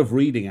do a lot of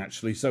reading,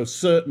 actually. So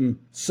certain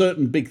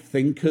big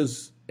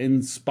thinkers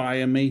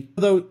inspire me.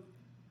 Though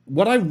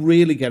what I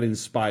really get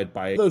inspired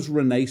by are those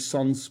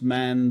Renaissance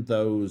men,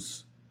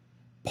 those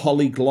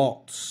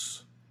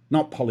polymaths.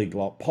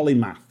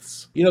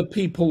 You know,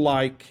 people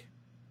like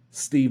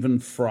Stephen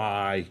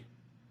Fry.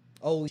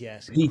 Oh,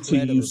 yes. Peter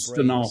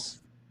Ustinov. Brains.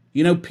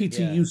 You know,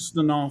 Peter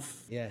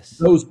Ustinov. Yes.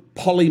 Those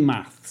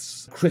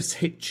polymaths, Chris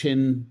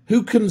Hitchin,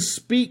 who can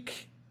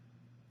speak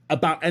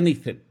about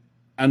anything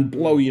and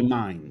blow your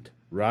mind,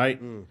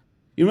 right? You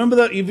remember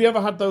that? Have you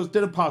ever had those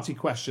dinner party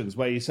questions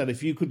where you said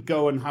if you could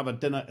go and have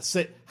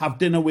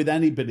dinner with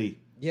anybody?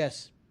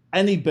 Yes.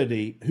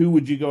 Anybody, who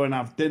would you go and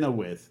have dinner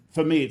with?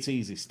 For me, it's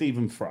easy.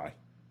 Stephen Fry.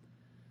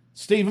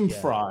 Stephen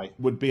Fry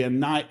would be a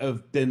night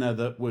of dinner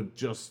that would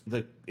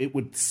it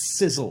would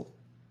sizzle.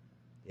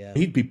 Yeah.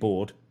 He'd be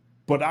bored.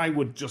 But I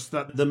would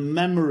the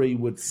memory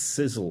would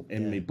sizzle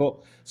in me. But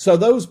so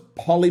those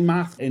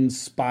polymaths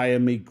inspire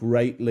me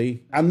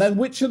greatly. And then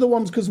which are the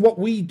ones, because what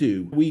we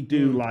do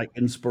like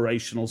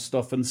inspirational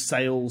stuff and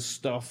sales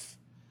stuff.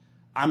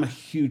 I'm a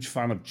huge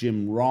fan of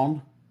Jim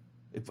Rohn.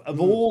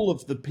 Of all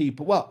of the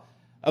people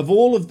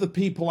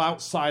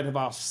outside of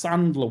our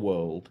Sandler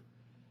world,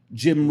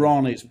 Jim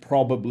Rohn is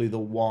probably the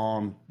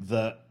one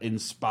that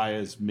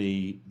inspires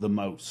me the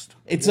most.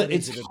 It's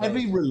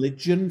heavy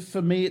religion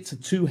for me. It's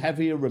too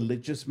heavy a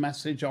religious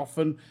message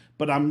often,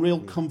 but I'm real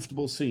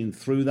comfortable seeing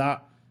through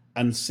that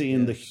and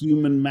seeing the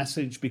human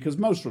message, because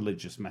most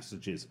religious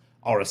messages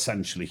are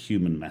essentially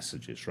human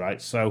messages,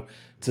 right? So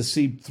to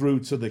see through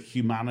to the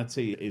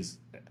humanity is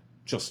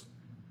just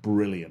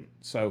brilliant.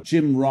 So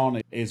Jim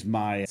Rohn is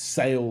my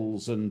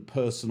sales and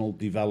personal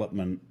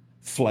development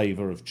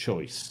flavor of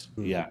choice.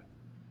 Yeah.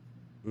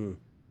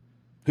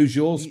 Who's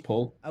yours,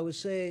 Paul? I would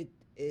say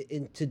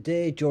in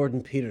today,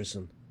 Jordan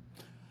Peterson.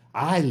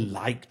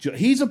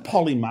 He's a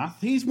polymath.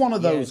 He's one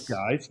of those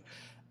guys.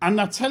 And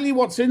I'll tell you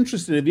what's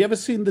interesting. Have you ever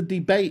seen the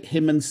debate,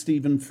 him and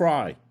Stephen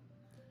Fry?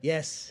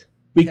 Yes.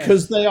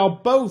 Because they are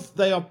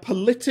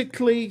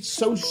politically,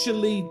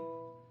 socially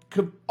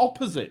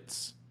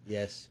opposites.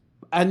 Yes.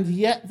 And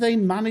yet they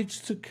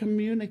manage to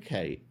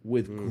communicate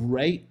with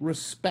great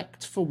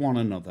respect for one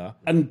another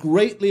and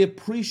greatly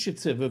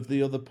appreciative of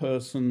the other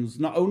person's,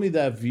 not only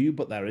their view,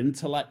 but their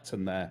intellect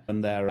and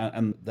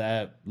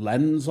their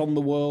lens on the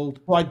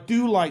world. So I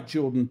do like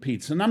Jordan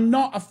Peterson.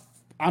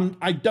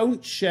 I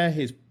don't share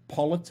his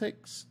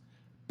politics,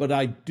 but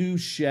I do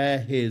share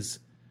his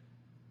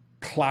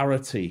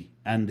clarity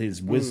and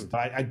his wisdom.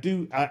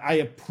 I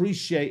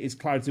appreciate his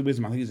clarity and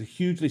wisdom. I think he's a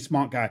hugely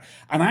smart guy.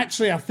 And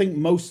actually, I think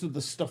most of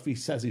the stuff he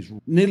says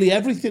nearly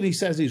everything he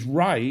says is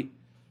right.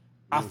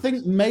 I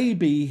think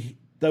maybe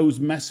those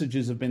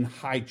messages have been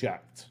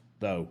hijacked,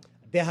 though.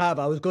 They have.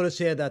 I was going to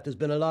say that. There's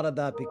been a lot of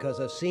that because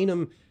I've seen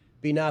him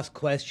being asked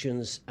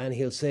questions and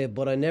he'll say,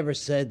 but I never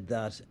said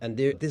that. And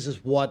this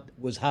is what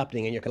was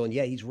happening. And you're going,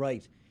 yeah, he's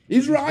right.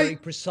 He's right. Very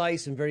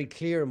precise and very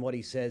clear in what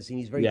he says. And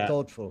he's very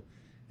thoughtful.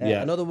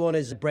 Another one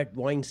is Brett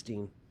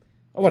Weinstein.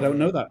 Oh, I don't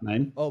know that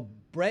name. Oh,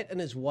 Brett and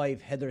his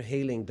wife, Heather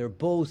Haling, they're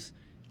both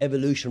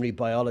evolutionary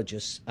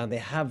biologists, and they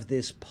have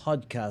this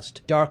podcast,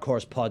 Dark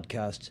Horse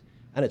podcast,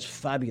 and it's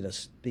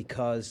fabulous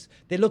because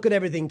they look at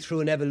everything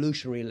through an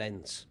evolutionary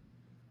lens.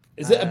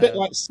 Is it a bit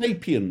like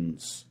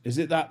Sapiens? Is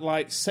it that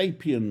like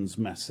Sapiens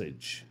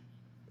message?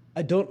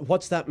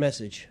 What's that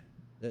message?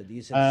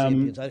 You said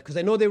Sapiens. Because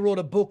I know they wrote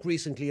a book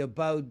recently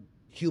about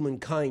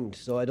humankind,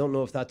 so I don't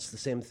know if that's the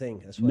same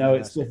thing. No,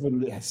 it's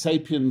different.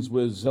 Sapiens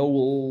was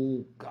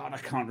I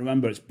can't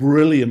remember. It's a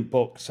brilliant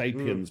book,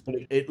 Sapiens, but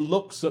it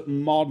looks at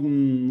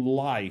modern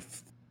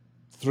life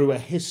through a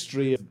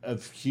history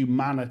of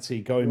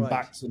humanity going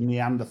back to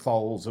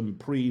Neanderthals and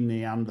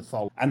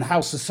pre-Neanderthal and how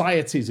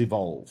societies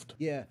evolved.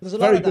 Yeah, there's a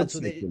lot of that.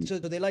 So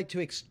they like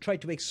to try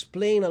to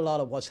explain a lot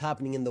of what's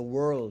happening in the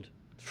world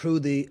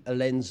through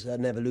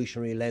an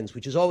evolutionary lens,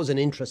 which is always an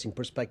interesting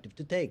perspective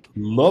to take.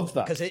 Love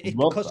that. Because it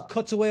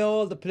cuts away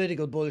all the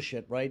political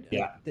bullshit, right?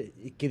 Yeah.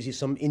 It gives you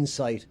some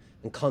insight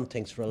and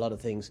context for a lot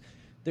of things.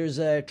 There's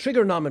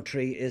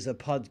Trigonometry is a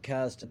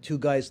podcast, two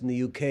guys in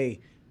the UK.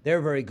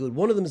 They're very good.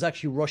 One of them is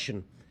actually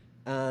Russian,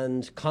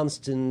 and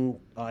Constant,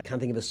 I can't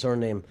think of his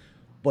surname,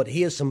 but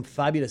he has some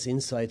fabulous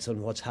insights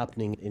on what's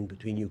happening in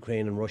between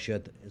Ukraine and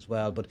Russia as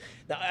well. But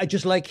I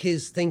just like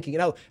his thinking.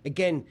 Now,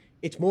 again,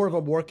 it's more of a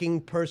working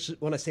person.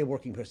 When I say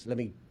working person, let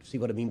me see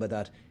what I mean by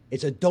that.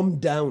 It's a dumbed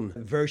down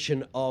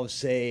version of,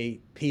 say,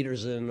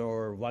 Peterson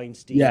or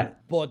Weinstein,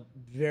 but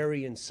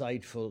very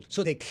insightful.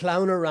 So they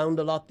clown around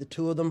a lot, the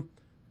two of them.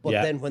 But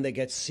then when they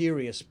get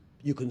serious,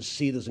 you can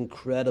see there's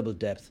incredible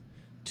depth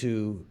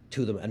to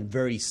them and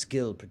very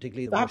skilled,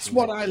 particularly. That's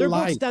what I They're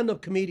like. both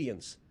stand-up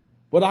comedians.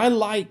 But I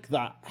like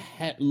that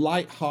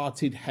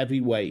light-hearted,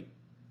 heavyweight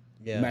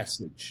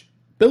message.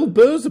 Bill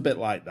Burr's a bit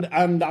like that.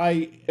 And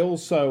I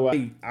also,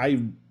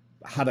 I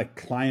had a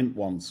client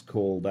once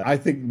called, I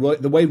think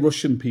the way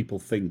Russian people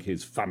think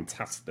is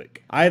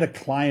fantastic. I had a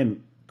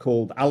client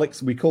called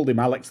Alex, we called him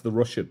Alex the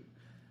Russian.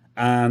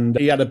 And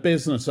he had a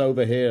business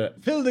over here.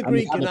 Phil the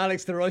Greek and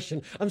Alex the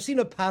Russian. I'm seeing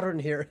a pattern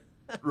here.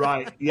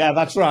 Right. Yeah,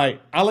 that's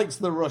right. Alex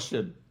the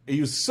Russian.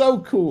 He was so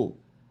cool.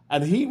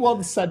 And he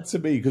once said to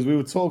me, because we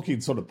were talking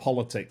sort of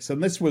politics,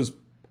 and this was,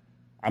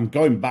 I'm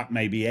going back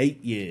maybe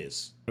 8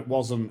 years.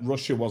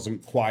 Russia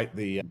wasn't quite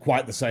the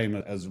same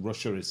as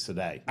Russia is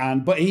today.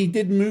 But he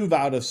did move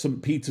out of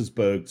St.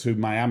 Petersburg to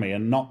Miami,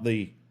 and not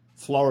the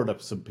Florida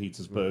St.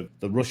 Petersburg,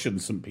 the Russian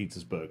St.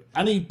 Petersburg.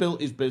 And he built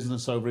his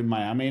business over in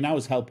Miami, and I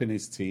was helping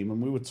his team,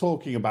 and we were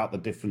talking about the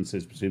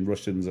differences between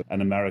Russians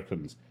and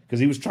Americans, because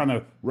he was trying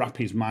to wrap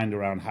his mind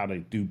around how to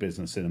do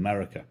business in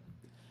America.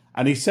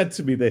 And he said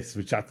to me this,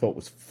 which I thought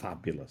was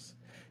fabulous.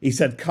 He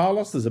said,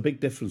 Carlos, there's a big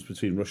difference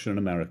between Russia and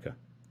America.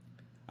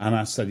 And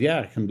I said,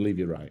 yeah, I can believe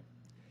you're right.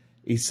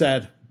 He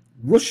said,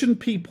 Russian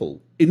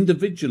people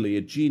individually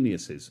are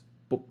geniuses,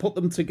 but put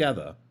them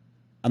together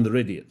and they're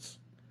idiots.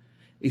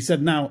 He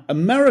said, now,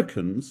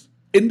 Americans,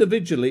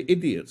 individually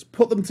idiots,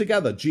 put them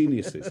together,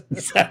 geniuses.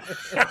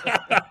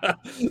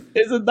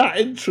 Isn't that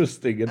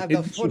interesting? And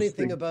the funny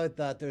thing about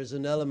that, there's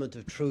an element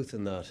of truth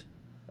in that.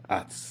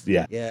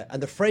 Yeah,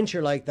 and the French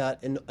are like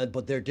that,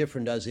 but they're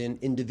different. As in,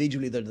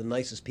 individually, they're the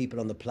nicest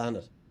people on the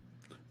planet,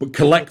 but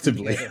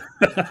collectively,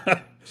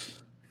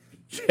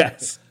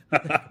 yes.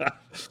 I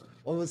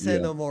will say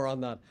no more on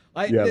that.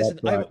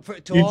 Listen, right.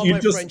 French you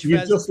friends,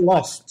 just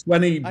lost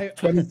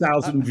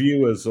 20,000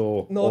 viewers,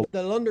 or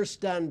they'll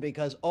understand,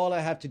 because all I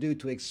have to do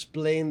to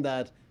explain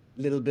that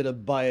little bit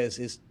of bias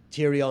is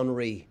Thierry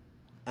Henry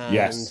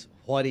and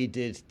what he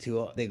did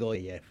to. They go,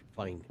 yeah,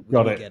 fine,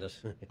 we get it.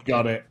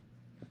 Got it.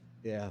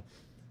 Yeah.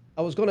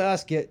 I was going to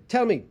ask you,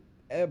 tell me,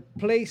 a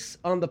place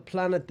on the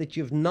planet that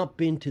you've not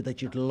been to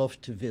that you'd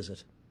love to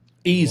visit.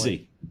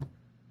 Easy.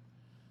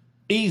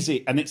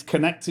 And it's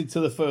connected to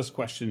the first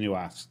question you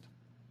asked.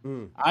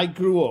 I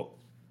grew up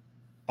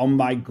on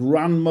my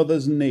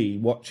grandmother's knee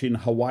watching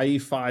Hawaii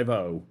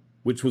Five-0,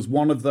 which was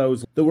one of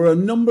those. There were a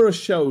number of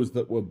shows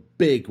that were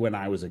big when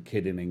I was a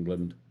kid in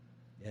England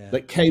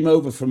that came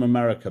over from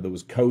America. There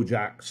was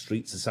Kojak,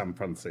 Streets of San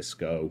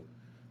Francisco,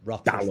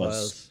 Rockford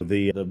Dallas, Files.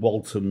 the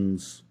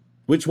Waltons.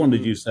 Which one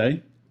did you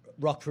say?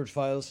 Rockford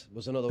Files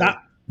was another one.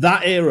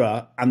 That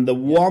era, and the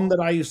one that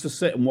I used to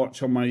sit and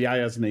watch on my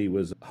yaya's knee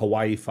was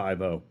Hawaii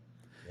Five-0.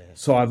 Yeah.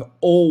 So I've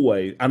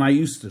always, and I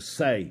used to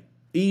say,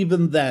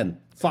 even then,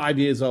 5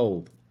 years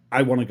old,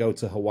 I want to go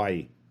to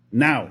Hawaii.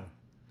 Now,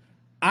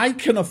 I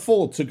can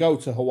afford to go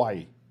to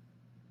Hawaii.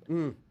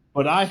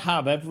 But I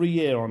have every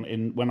year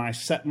when I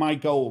set my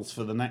goals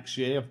for the next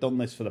year, I've done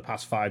this for the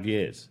past 5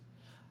 years.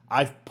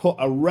 I've put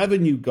a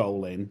revenue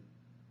goal in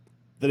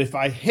that if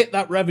I hit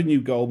that revenue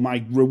goal,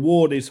 my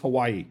reward is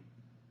Hawaii.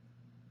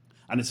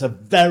 And it's a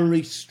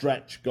very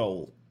stretch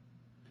goal.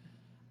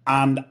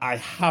 And I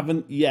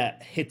haven't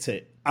yet hit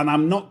it. And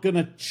I'm not going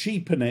to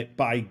cheapen it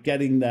by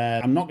getting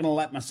there. I'm not going to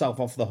let myself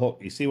off the hook.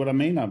 You see what I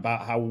mean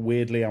about how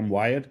weirdly I'm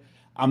wired?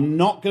 I'm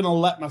not going to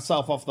let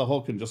myself off the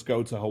hook and just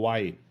go to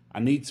Hawaii.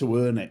 I need to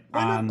earn it.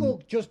 Why not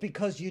go just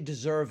because you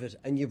deserve it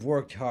and you've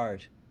worked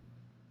hard?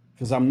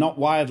 Because I'm not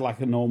wired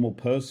like a normal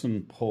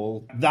person,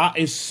 Paul. That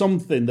is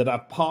something that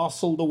I've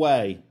parceled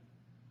away.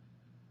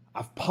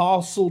 I've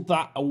parceled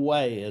that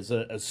away as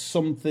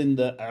something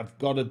that I've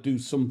got to do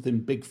something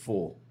big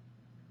for.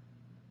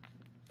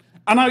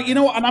 And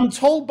I'm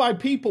told by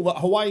people that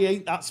Hawaii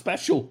ain't that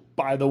special,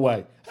 by the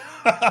way.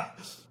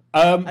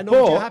 I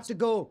know you have to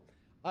go.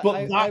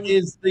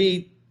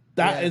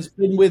 That has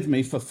been with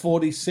me for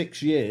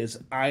 46 years.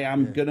 I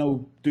am going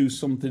to do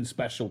something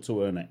special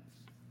to earn it.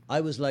 I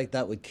was like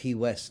that with Key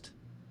West.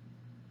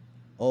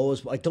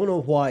 Always, I don't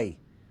know why.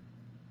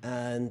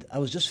 And I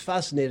was just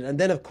fascinated. And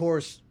then, of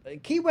course,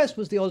 Key West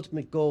was the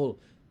ultimate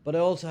goal. But I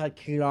also had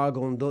Key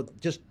Largo and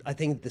I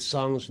think the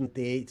songs from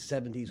the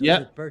 70s. Was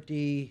it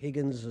Bertie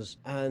Higgins?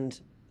 And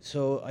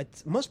so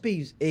it must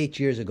be 8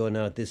 years ago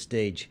now at this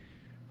stage,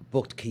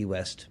 booked Key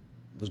West.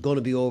 Was going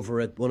to be over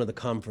at one of the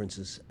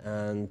conferences.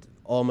 And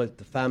all the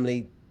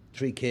family,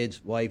 3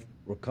 kids, wife,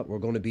 were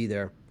going to be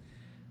there.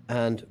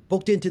 And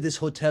booked into this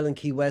hotel in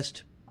Key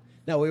West.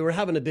 Now, we were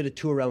having a bit of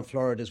tour around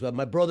Florida as well.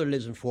 My brother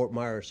lives in Fort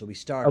Myers, so we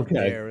started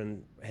there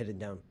and headed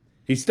down.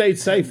 He stayed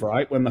safe,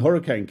 right, when the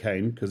hurricane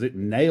came, because it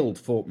nailed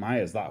Fort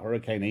Myers, that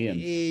Hurricane Ian.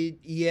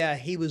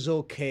 He was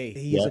okay.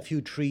 He has a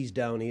few trees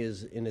down. He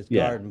is in his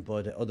garden,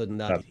 but other than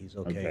that, he's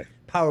okay.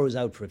 Power was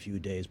out for a few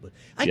days, but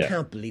I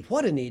can't believe,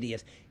 what an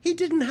idiot. He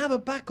didn't have a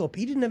backup.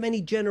 He didn't have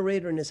any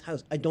generator in his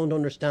house. I don't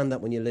understand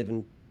that when you live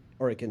in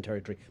hurricane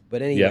territory.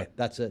 But anyway,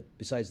 that's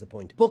besides the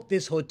point. Booked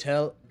this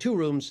hotel, 2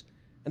 rooms,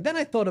 and then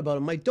I thought about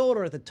it. My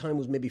daughter at the time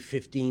was maybe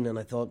 15, and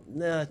I thought,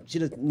 she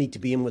doesn't need to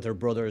be in with her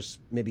brothers.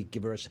 Maybe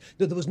give her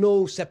there was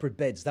no separate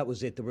beds. That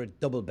was it. There were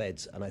double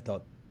beds, and I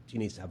thought she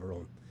needs to have her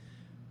own.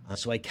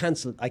 So I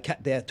cancelled.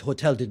 The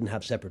hotel didn't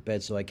have separate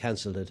beds, so I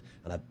cancelled it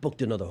and I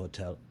booked another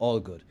hotel. All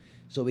good.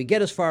 So we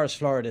get as far as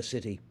Florida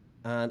City,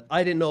 and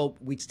I didn't know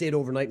we'd stayed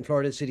overnight in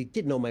Florida City.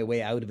 Didn't know my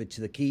way out of it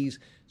to the Keys,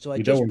 so I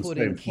You don't just want to put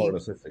stay in in Florida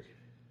City.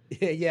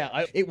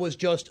 it was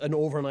just an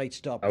overnight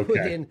stop. Okay.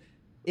 Put in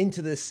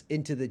into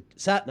the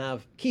sat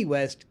nav Key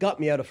West, got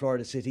me out of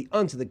Florida City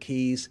onto the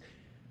Keys.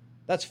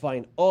 That's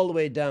fine. All the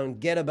way down,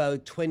 get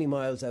about 20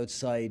 miles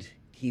outside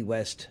Key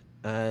West,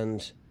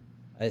 and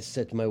I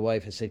said to my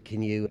wife, I said,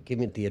 "Can you give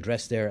me the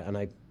address there?"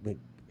 And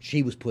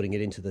she was putting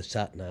it into the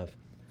sat nav.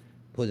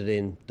 Put it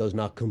in, does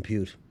not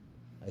compute.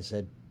 I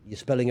said, "You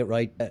spelling it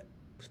right?"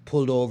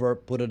 Pulled over,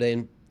 put it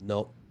in,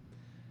 no.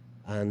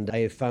 And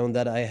I found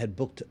that I had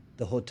booked,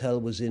 the hotel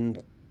was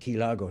in Key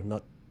Largo,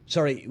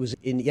 it was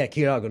in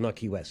Key Largo, not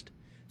Key West.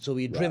 So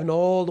we had driven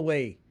all the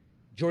way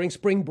during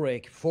spring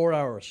break, 4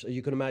 hours.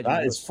 You can imagine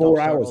That is stop, 4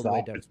 start hours. all the way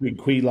That down. between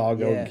Key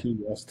Largo Yeah. and Key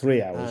West,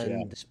 3 hours.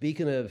 And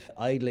speaking of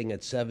idling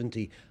at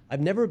 70,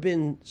 I've never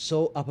been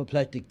so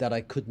apoplectic that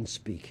I couldn't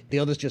speak. The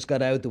others just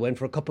got out, they went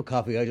for a cup of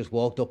coffee. I just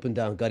walked up and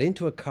down, got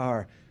into a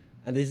car,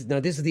 and this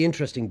is the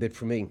interesting bit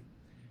for me.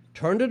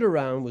 Turned it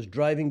around, was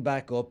driving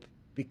back up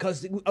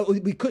because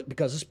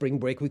because of spring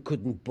break we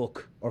couldn't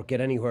book or get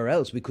anywhere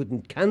else. We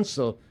couldn't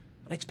cancel.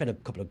 I'd spent a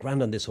couple of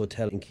grand on this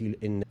hotel in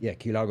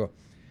Key Largo.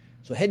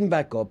 So heading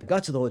back up,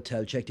 got to the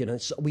hotel, checked in,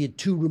 and we had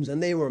 2 rooms,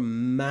 and they were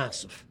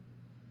massive.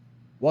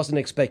 Wasn't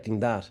expecting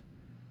that.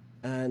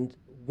 And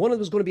one of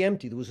them was going to be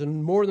empty. There was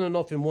more than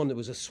enough in one. There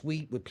was a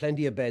suite with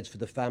plenty of beds for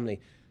the family.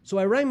 So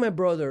I rang my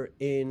brother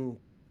in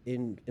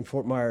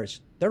Fort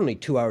Myers. They're only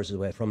 2 hours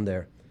away from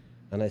there.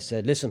 And I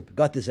said, "Listen, I've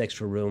got this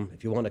extra room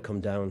if you want to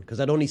come down." Because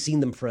I'd only seen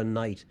them for a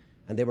night.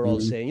 And they were all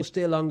saying, "You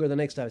stay longer the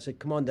next time." I said,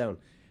 "Come on down."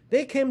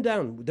 They came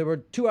down. They were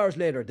 2 hours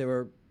later. They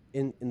were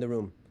in the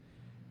room.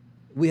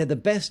 We had the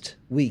best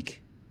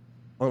week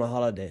on a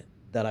holiday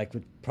that I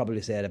could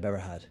probably say I've ever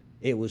had.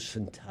 It was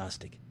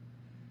fantastic.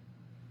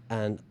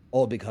 And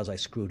all because I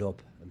screwed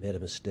up and made a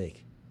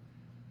mistake.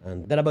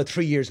 And then about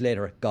 3 years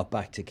later, got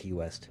back to Key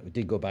West. I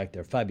did go back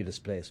there, fabulous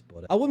place.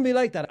 But I wouldn't be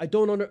like that. I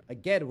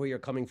get where you're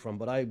coming from,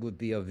 but I would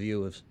be of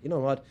view of, you know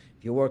what,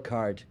 if you work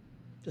hard,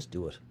 just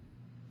do it.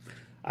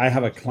 I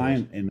have a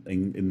client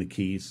in the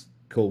Keys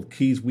called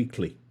Keys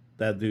Weekly.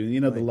 They're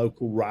doing, the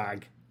local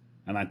rag,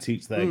 and I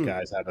teach their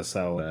guys how to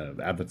sell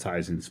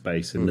advertising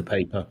space in the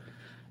paper.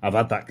 I've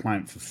had that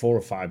client for 4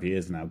 or 5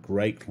 years now.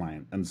 Great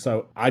client. And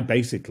so I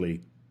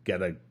basically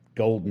get a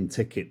golden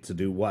ticket to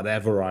do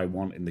whatever I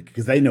want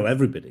because they know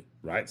everybody,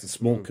 right? It's a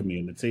small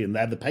community, and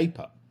they're the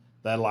paper.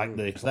 They're like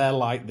the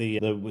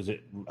was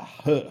it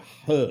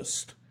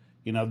Hearst,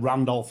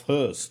 Randolph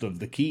Hearst of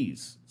the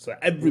Keys. So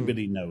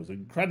everybody knows,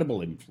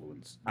 incredible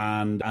influence.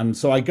 And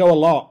so I go a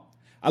lot.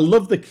 I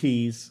love the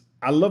Keys.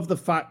 I love the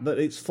fact that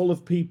it's full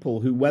of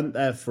people who went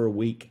there for a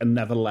week and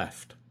never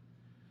left.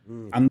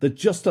 And they're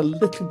just a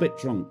little bit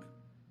drunk.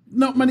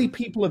 Not many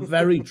people are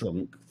very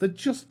drunk. They're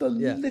just a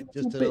little bit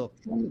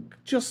drunk.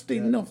 Just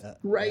enough.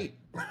 Great.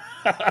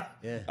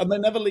 And they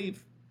never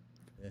leave.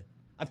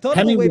 I've thought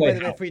of a way, by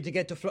the way, for you to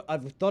get to.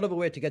 I've thought of a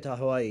way to get to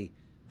Hawaii.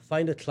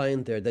 Find a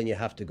client there, then you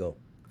have to go.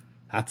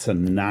 That's a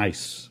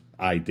nice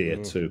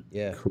idea too.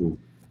 Yeah. Cool.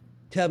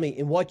 Tell me,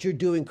 in what you're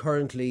doing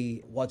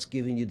currently, what's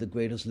giving you the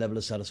greatest level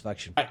of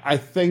satisfaction? I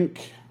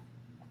think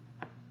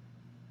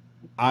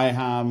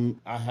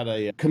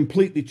COVID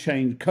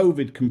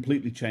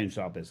completely changed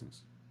our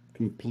business.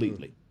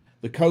 Completely.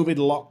 The COVID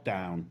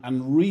lockdown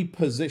and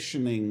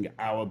repositioning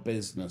our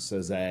business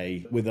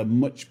with a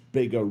much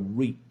bigger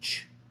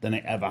reach than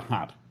it ever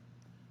had.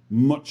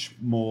 Much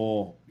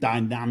more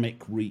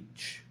dynamic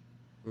reach.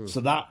 So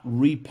that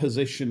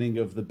repositioning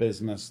of the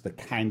business, the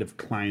kind of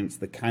clients,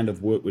 the kind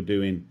of work we're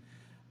doing,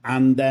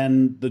 and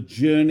then the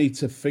journey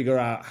to figure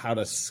out how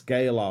to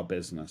scale our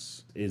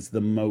business is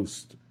the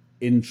most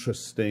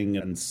interesting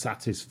and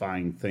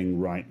satisfying thing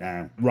right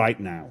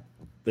now.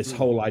 This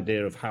whole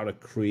idea of how to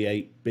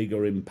create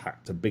bigger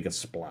impact, a bigger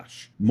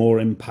splash, more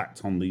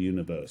impact on the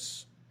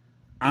universe.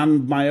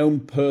 And my own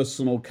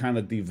personal kind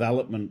of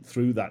development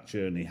through that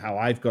journey, how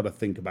I've got to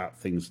think about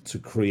things to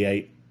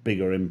create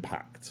bigger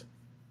impact.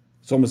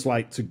 It's almost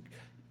like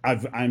I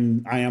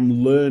am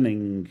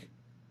learning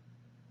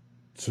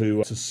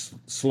to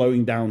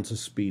slowing down to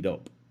speed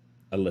up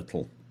a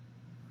little.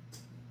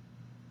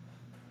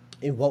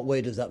 In what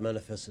way does that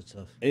manifest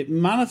itself? It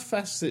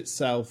manifests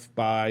itself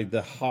by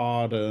the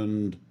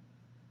hard-learned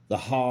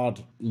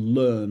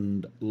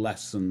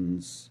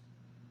lessons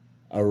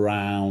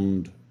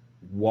around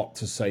what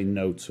to say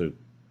no to.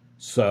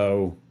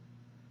 So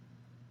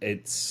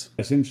it's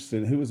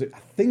interesting. Who was it? I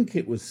think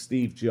it was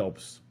Steve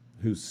Jobs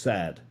who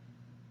said,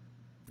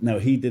 no,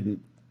 he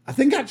didn't. I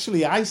think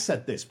actually I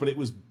said this, but it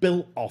was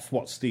built off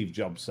what Steve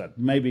Jobs said.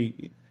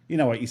 Maybe, you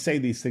know what, you say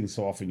these things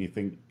so often you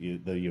think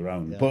they're your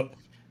own. Yeah. But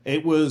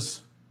it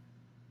was,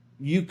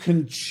 you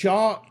can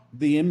chart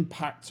the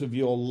impact of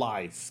your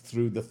life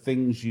through the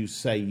things you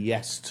say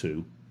yes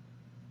to.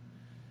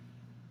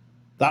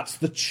 That's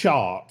the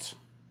chart.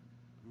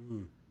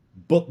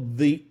 But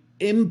the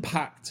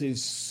impact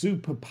is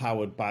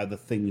superpowered by the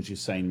things you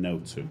say no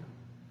to.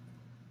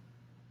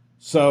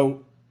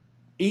 So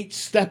each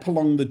step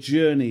along the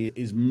journey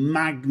is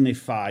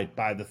magnified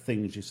by the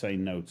things you say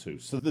no to.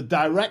 So the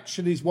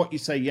direction is what you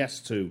say yes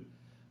to,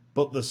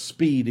 but the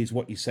speed is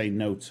what you say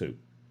no to.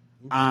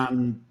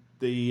 And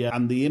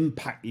the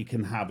impact you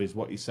can have is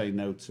what you say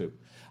no to.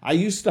 I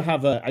used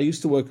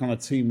to work on a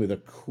team with a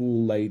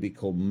cool lady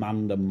called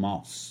Manda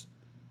Moss,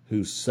 who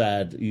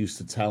used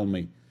to tell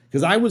me,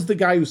 because I was the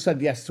guy who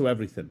said yes to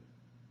everything.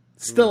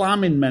 Still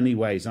am in many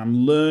ways.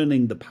 I'm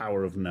learning the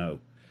power of no.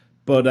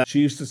 But she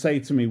used to say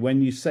to me,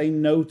 when you say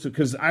no to,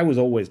 because I was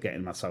always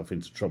getting myself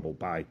into trouble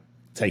by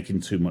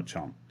taking too much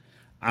on.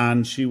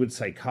 And she would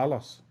say,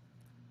 Carlos,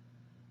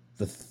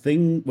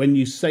 when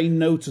you say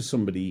no to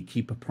somebody, you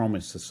keep a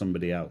promise to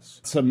somebody else.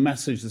 It's a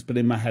message that's been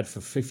in my head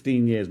for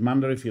 15 years.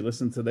 Manda, if you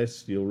listen to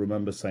this, you'll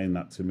remember saying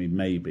that to me,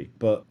 maybe.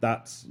 But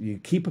you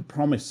keep a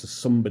promise to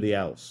somebody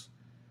else.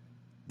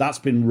 That's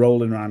been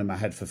rolling around in my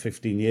head for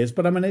 15 years.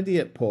 But I'm an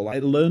idiot, Paul. I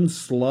learn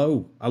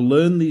slow. I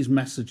learn these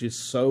messages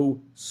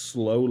so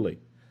slowly.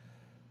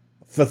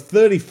 For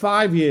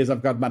 35 years,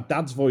 I've got my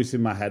dad's voice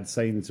in my head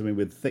saying to me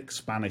with thick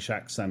Spanish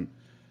accent,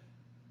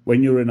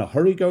 when you're in a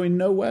hurry going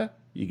nowhere,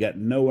 you get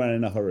nowhere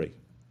in a hurry.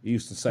 He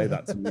used to say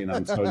that to me and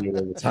Antonio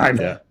all the time.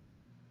 Yeah.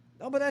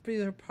 Oh, but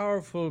these are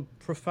powerful,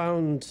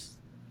 profound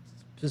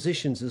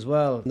positions as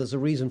well. There's a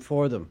reason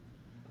for them.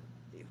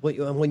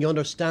 When you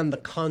understand the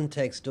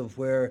context of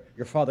where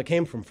your father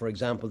came from, for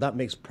example, that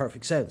makes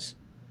perfect sense.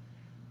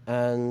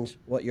 And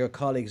what your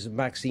colleagues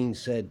Maxine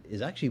said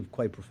is actually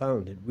quite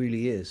profound. It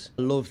really is.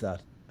 I love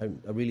that. I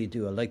really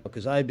do. I like,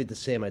 because I'd be the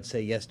same. I'd say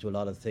yes to a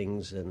lot of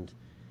things, and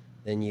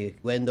then you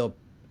end up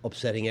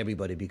upsetting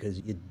everybody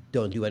because you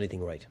don't do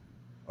anything right,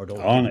 or don't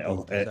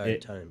do the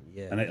desired time.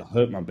 Yeah, and it'll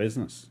hurt my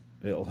business.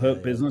 It'll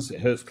hurt business.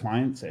 It hurts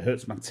clients. It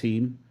hurts my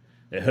team.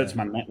 It hurts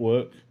my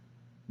network.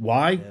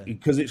 Why?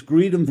 Because it's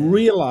greed, and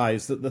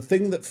realize that the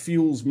thing that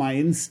fuels my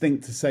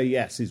instinct to say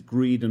yes is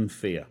greed and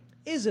fear.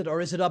 Is it,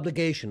 or is it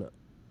obligation?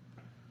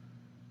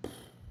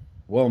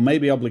 Well,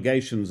 maybe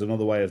obligation's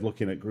another way of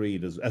looking at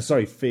greed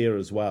fear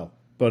as well.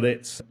 But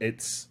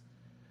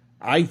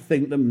I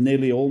think that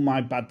nearly all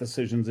my bad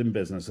decisions in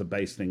business are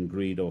based in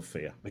greed or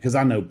fear, because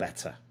I know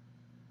better.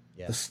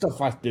 Yeah. The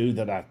stuff I do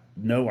that I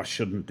know I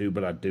shouldn't do,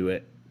 but I do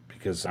it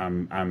because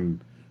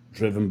I'm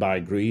driven by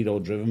greed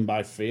or driven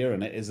by fear,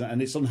 and it's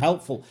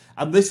unhelpful.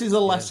 And this is a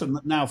lesson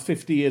that now,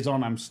 50 years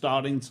on, I'm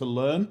starting to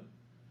learn.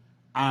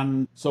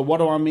 And so what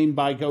do I mean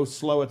by go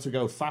slower to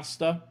go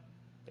faster?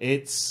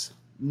 It's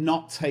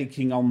not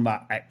taking on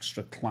that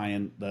extra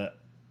client that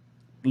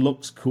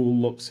looks cool,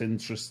 looks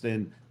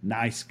interesting,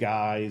 nice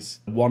guys,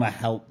 want to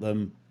help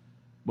them,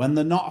 when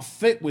they're not a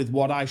fit with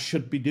what I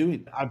should be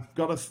doing. I've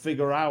got to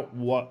figure out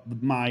what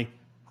my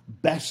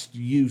best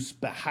use,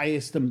 the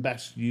highest and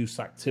best use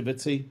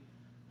activity,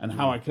 and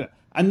how I can.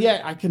 And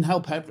yeah, I can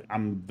help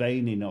I'm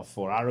vain enough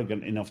or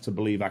arrogant enough to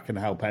believe I can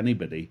help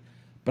anybody,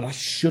 but I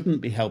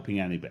shouldn't be helping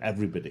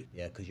everybody.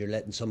 Yeah, because you're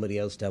letting somebody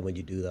else down when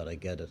you do that. I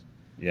get it.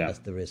 Yeah. That's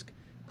the risk.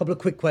 A couple of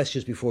quick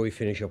questions before we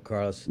finish up,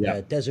 Carlos.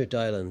 Yeah. Desert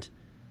island.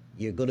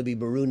 You're going to be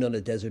marooned on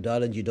a desert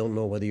island. You don't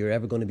know whether you're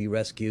ever going to be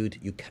rescued.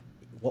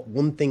 What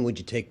one thing would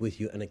you take with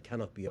you, and it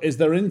cannot be... Is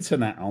there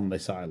internet on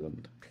this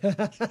island?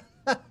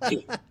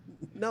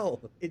 No,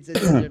 it's a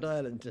desert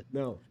island.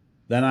 No.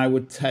 Then I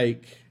would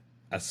take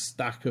a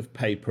stack of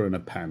paper and a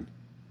pen.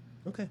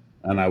 Okay.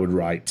 And I would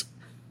write.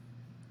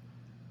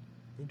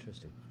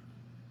 Interesting.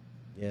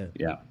 Yeah.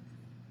 Yeah.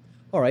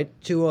 All right.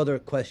 2 other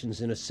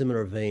questions in a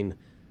similar vein.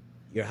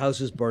 Your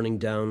house is burning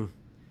down.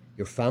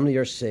 Your family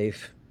are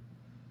safe.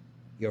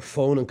 Your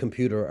phone and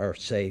computer are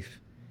safe.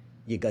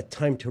 You got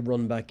time to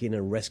run back in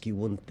and rescue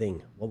one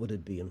thing. What would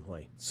it be and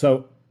why?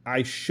 So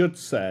I should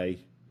say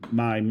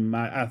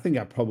I think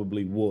I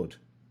probably would,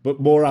 but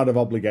more out of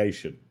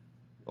obligation,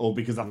 or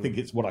because I think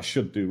it's what I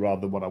should do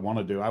rather than what I want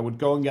to do. I would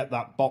go and get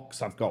that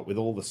box I've got with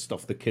all the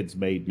stuff the kids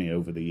made me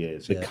over the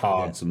years, the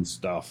cards and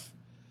stuff.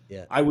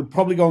 Yeah. I would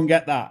probably go and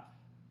get that,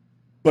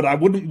 but I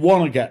wouldn't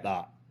want to get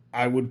that.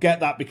 I would get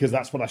that because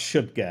that's what I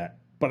should get,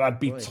 but I'd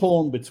be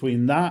torn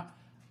between that.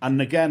 And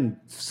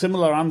again,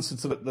 similar answer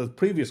to the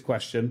previous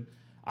question,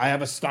 I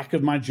have a stack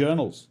of my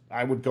journals.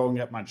 I would go and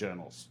get my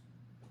journals.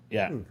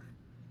 Yeah.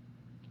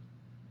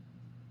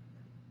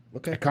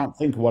 Okay. I can't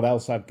think of what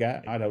else I'd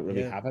get. I don't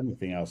really have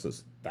anything else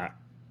that's that.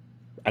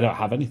 I don't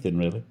have anything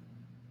really.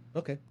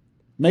 Okay.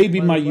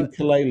 Maybe my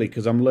ukulele,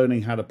 because I'm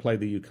learning how to play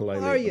the ukulele.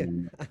 Are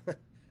you?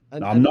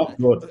 No, I'm not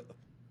good.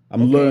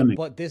 I'm learning.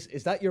 But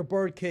is that your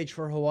birdcage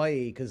for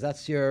Hawaii? Because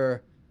that's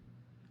your...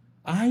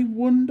 I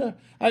wonder.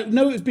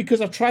 No, it's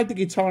because I tried the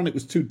guitar and it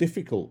was too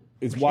difficult.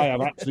 It's why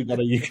I've actually got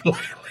a ukulele.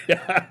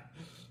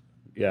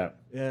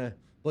 Yeah.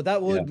 But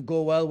that would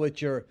go well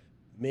with your...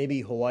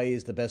 Maybe Hawaii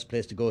is the best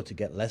place to go to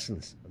get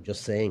lessons. I'm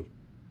just saying.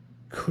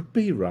 Could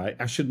be, right.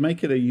 I should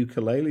make it a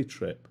ukulele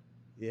trip.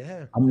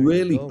 Yeah. I'm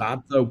really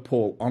bad though,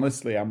 Paul.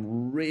 Honestly,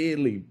 I'm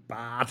really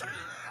bad.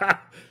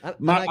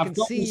 I've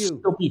got these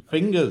stubby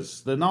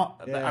fingers. They're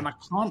not, and I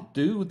can't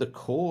do the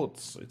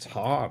chords. It's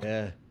hard.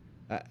 Yeah.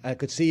 I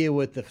could see you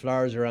with the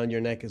flowers around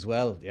your neck as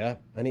well. Yeah.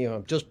 Anyhow,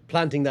 I'm just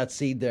planting that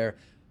seed there.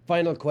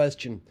 Final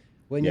question.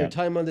 When your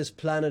time on this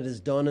planet is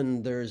done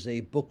and there's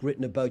a book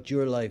written about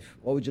your life,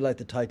 what would you like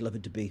the title of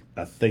it to be?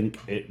 I think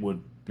it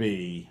would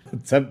be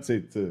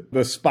tempted to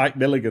the Spike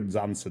Milligan's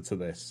answer to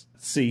this.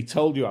 See,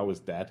 told you I was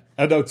dead.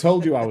 No,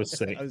 told you I was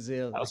sick. I was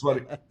ill. That's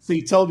what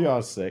see, told you I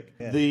was sick.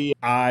 Yeah.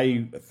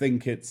 I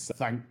think it's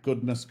thank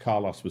goodness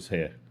Carlos was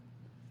here.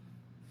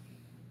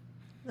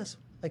 Yes,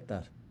 like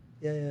that.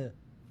 Yeah.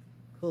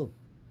 Cool.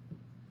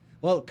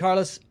 Well,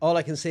 Carlos, all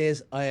I can say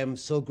is I am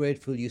so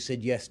grateful you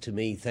said yes to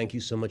me. Thank you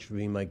so much for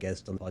being my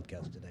guest on the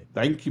podcast today.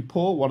 Thank you,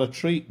 Paul. What a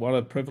treat. What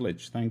a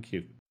privilege. Thank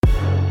you.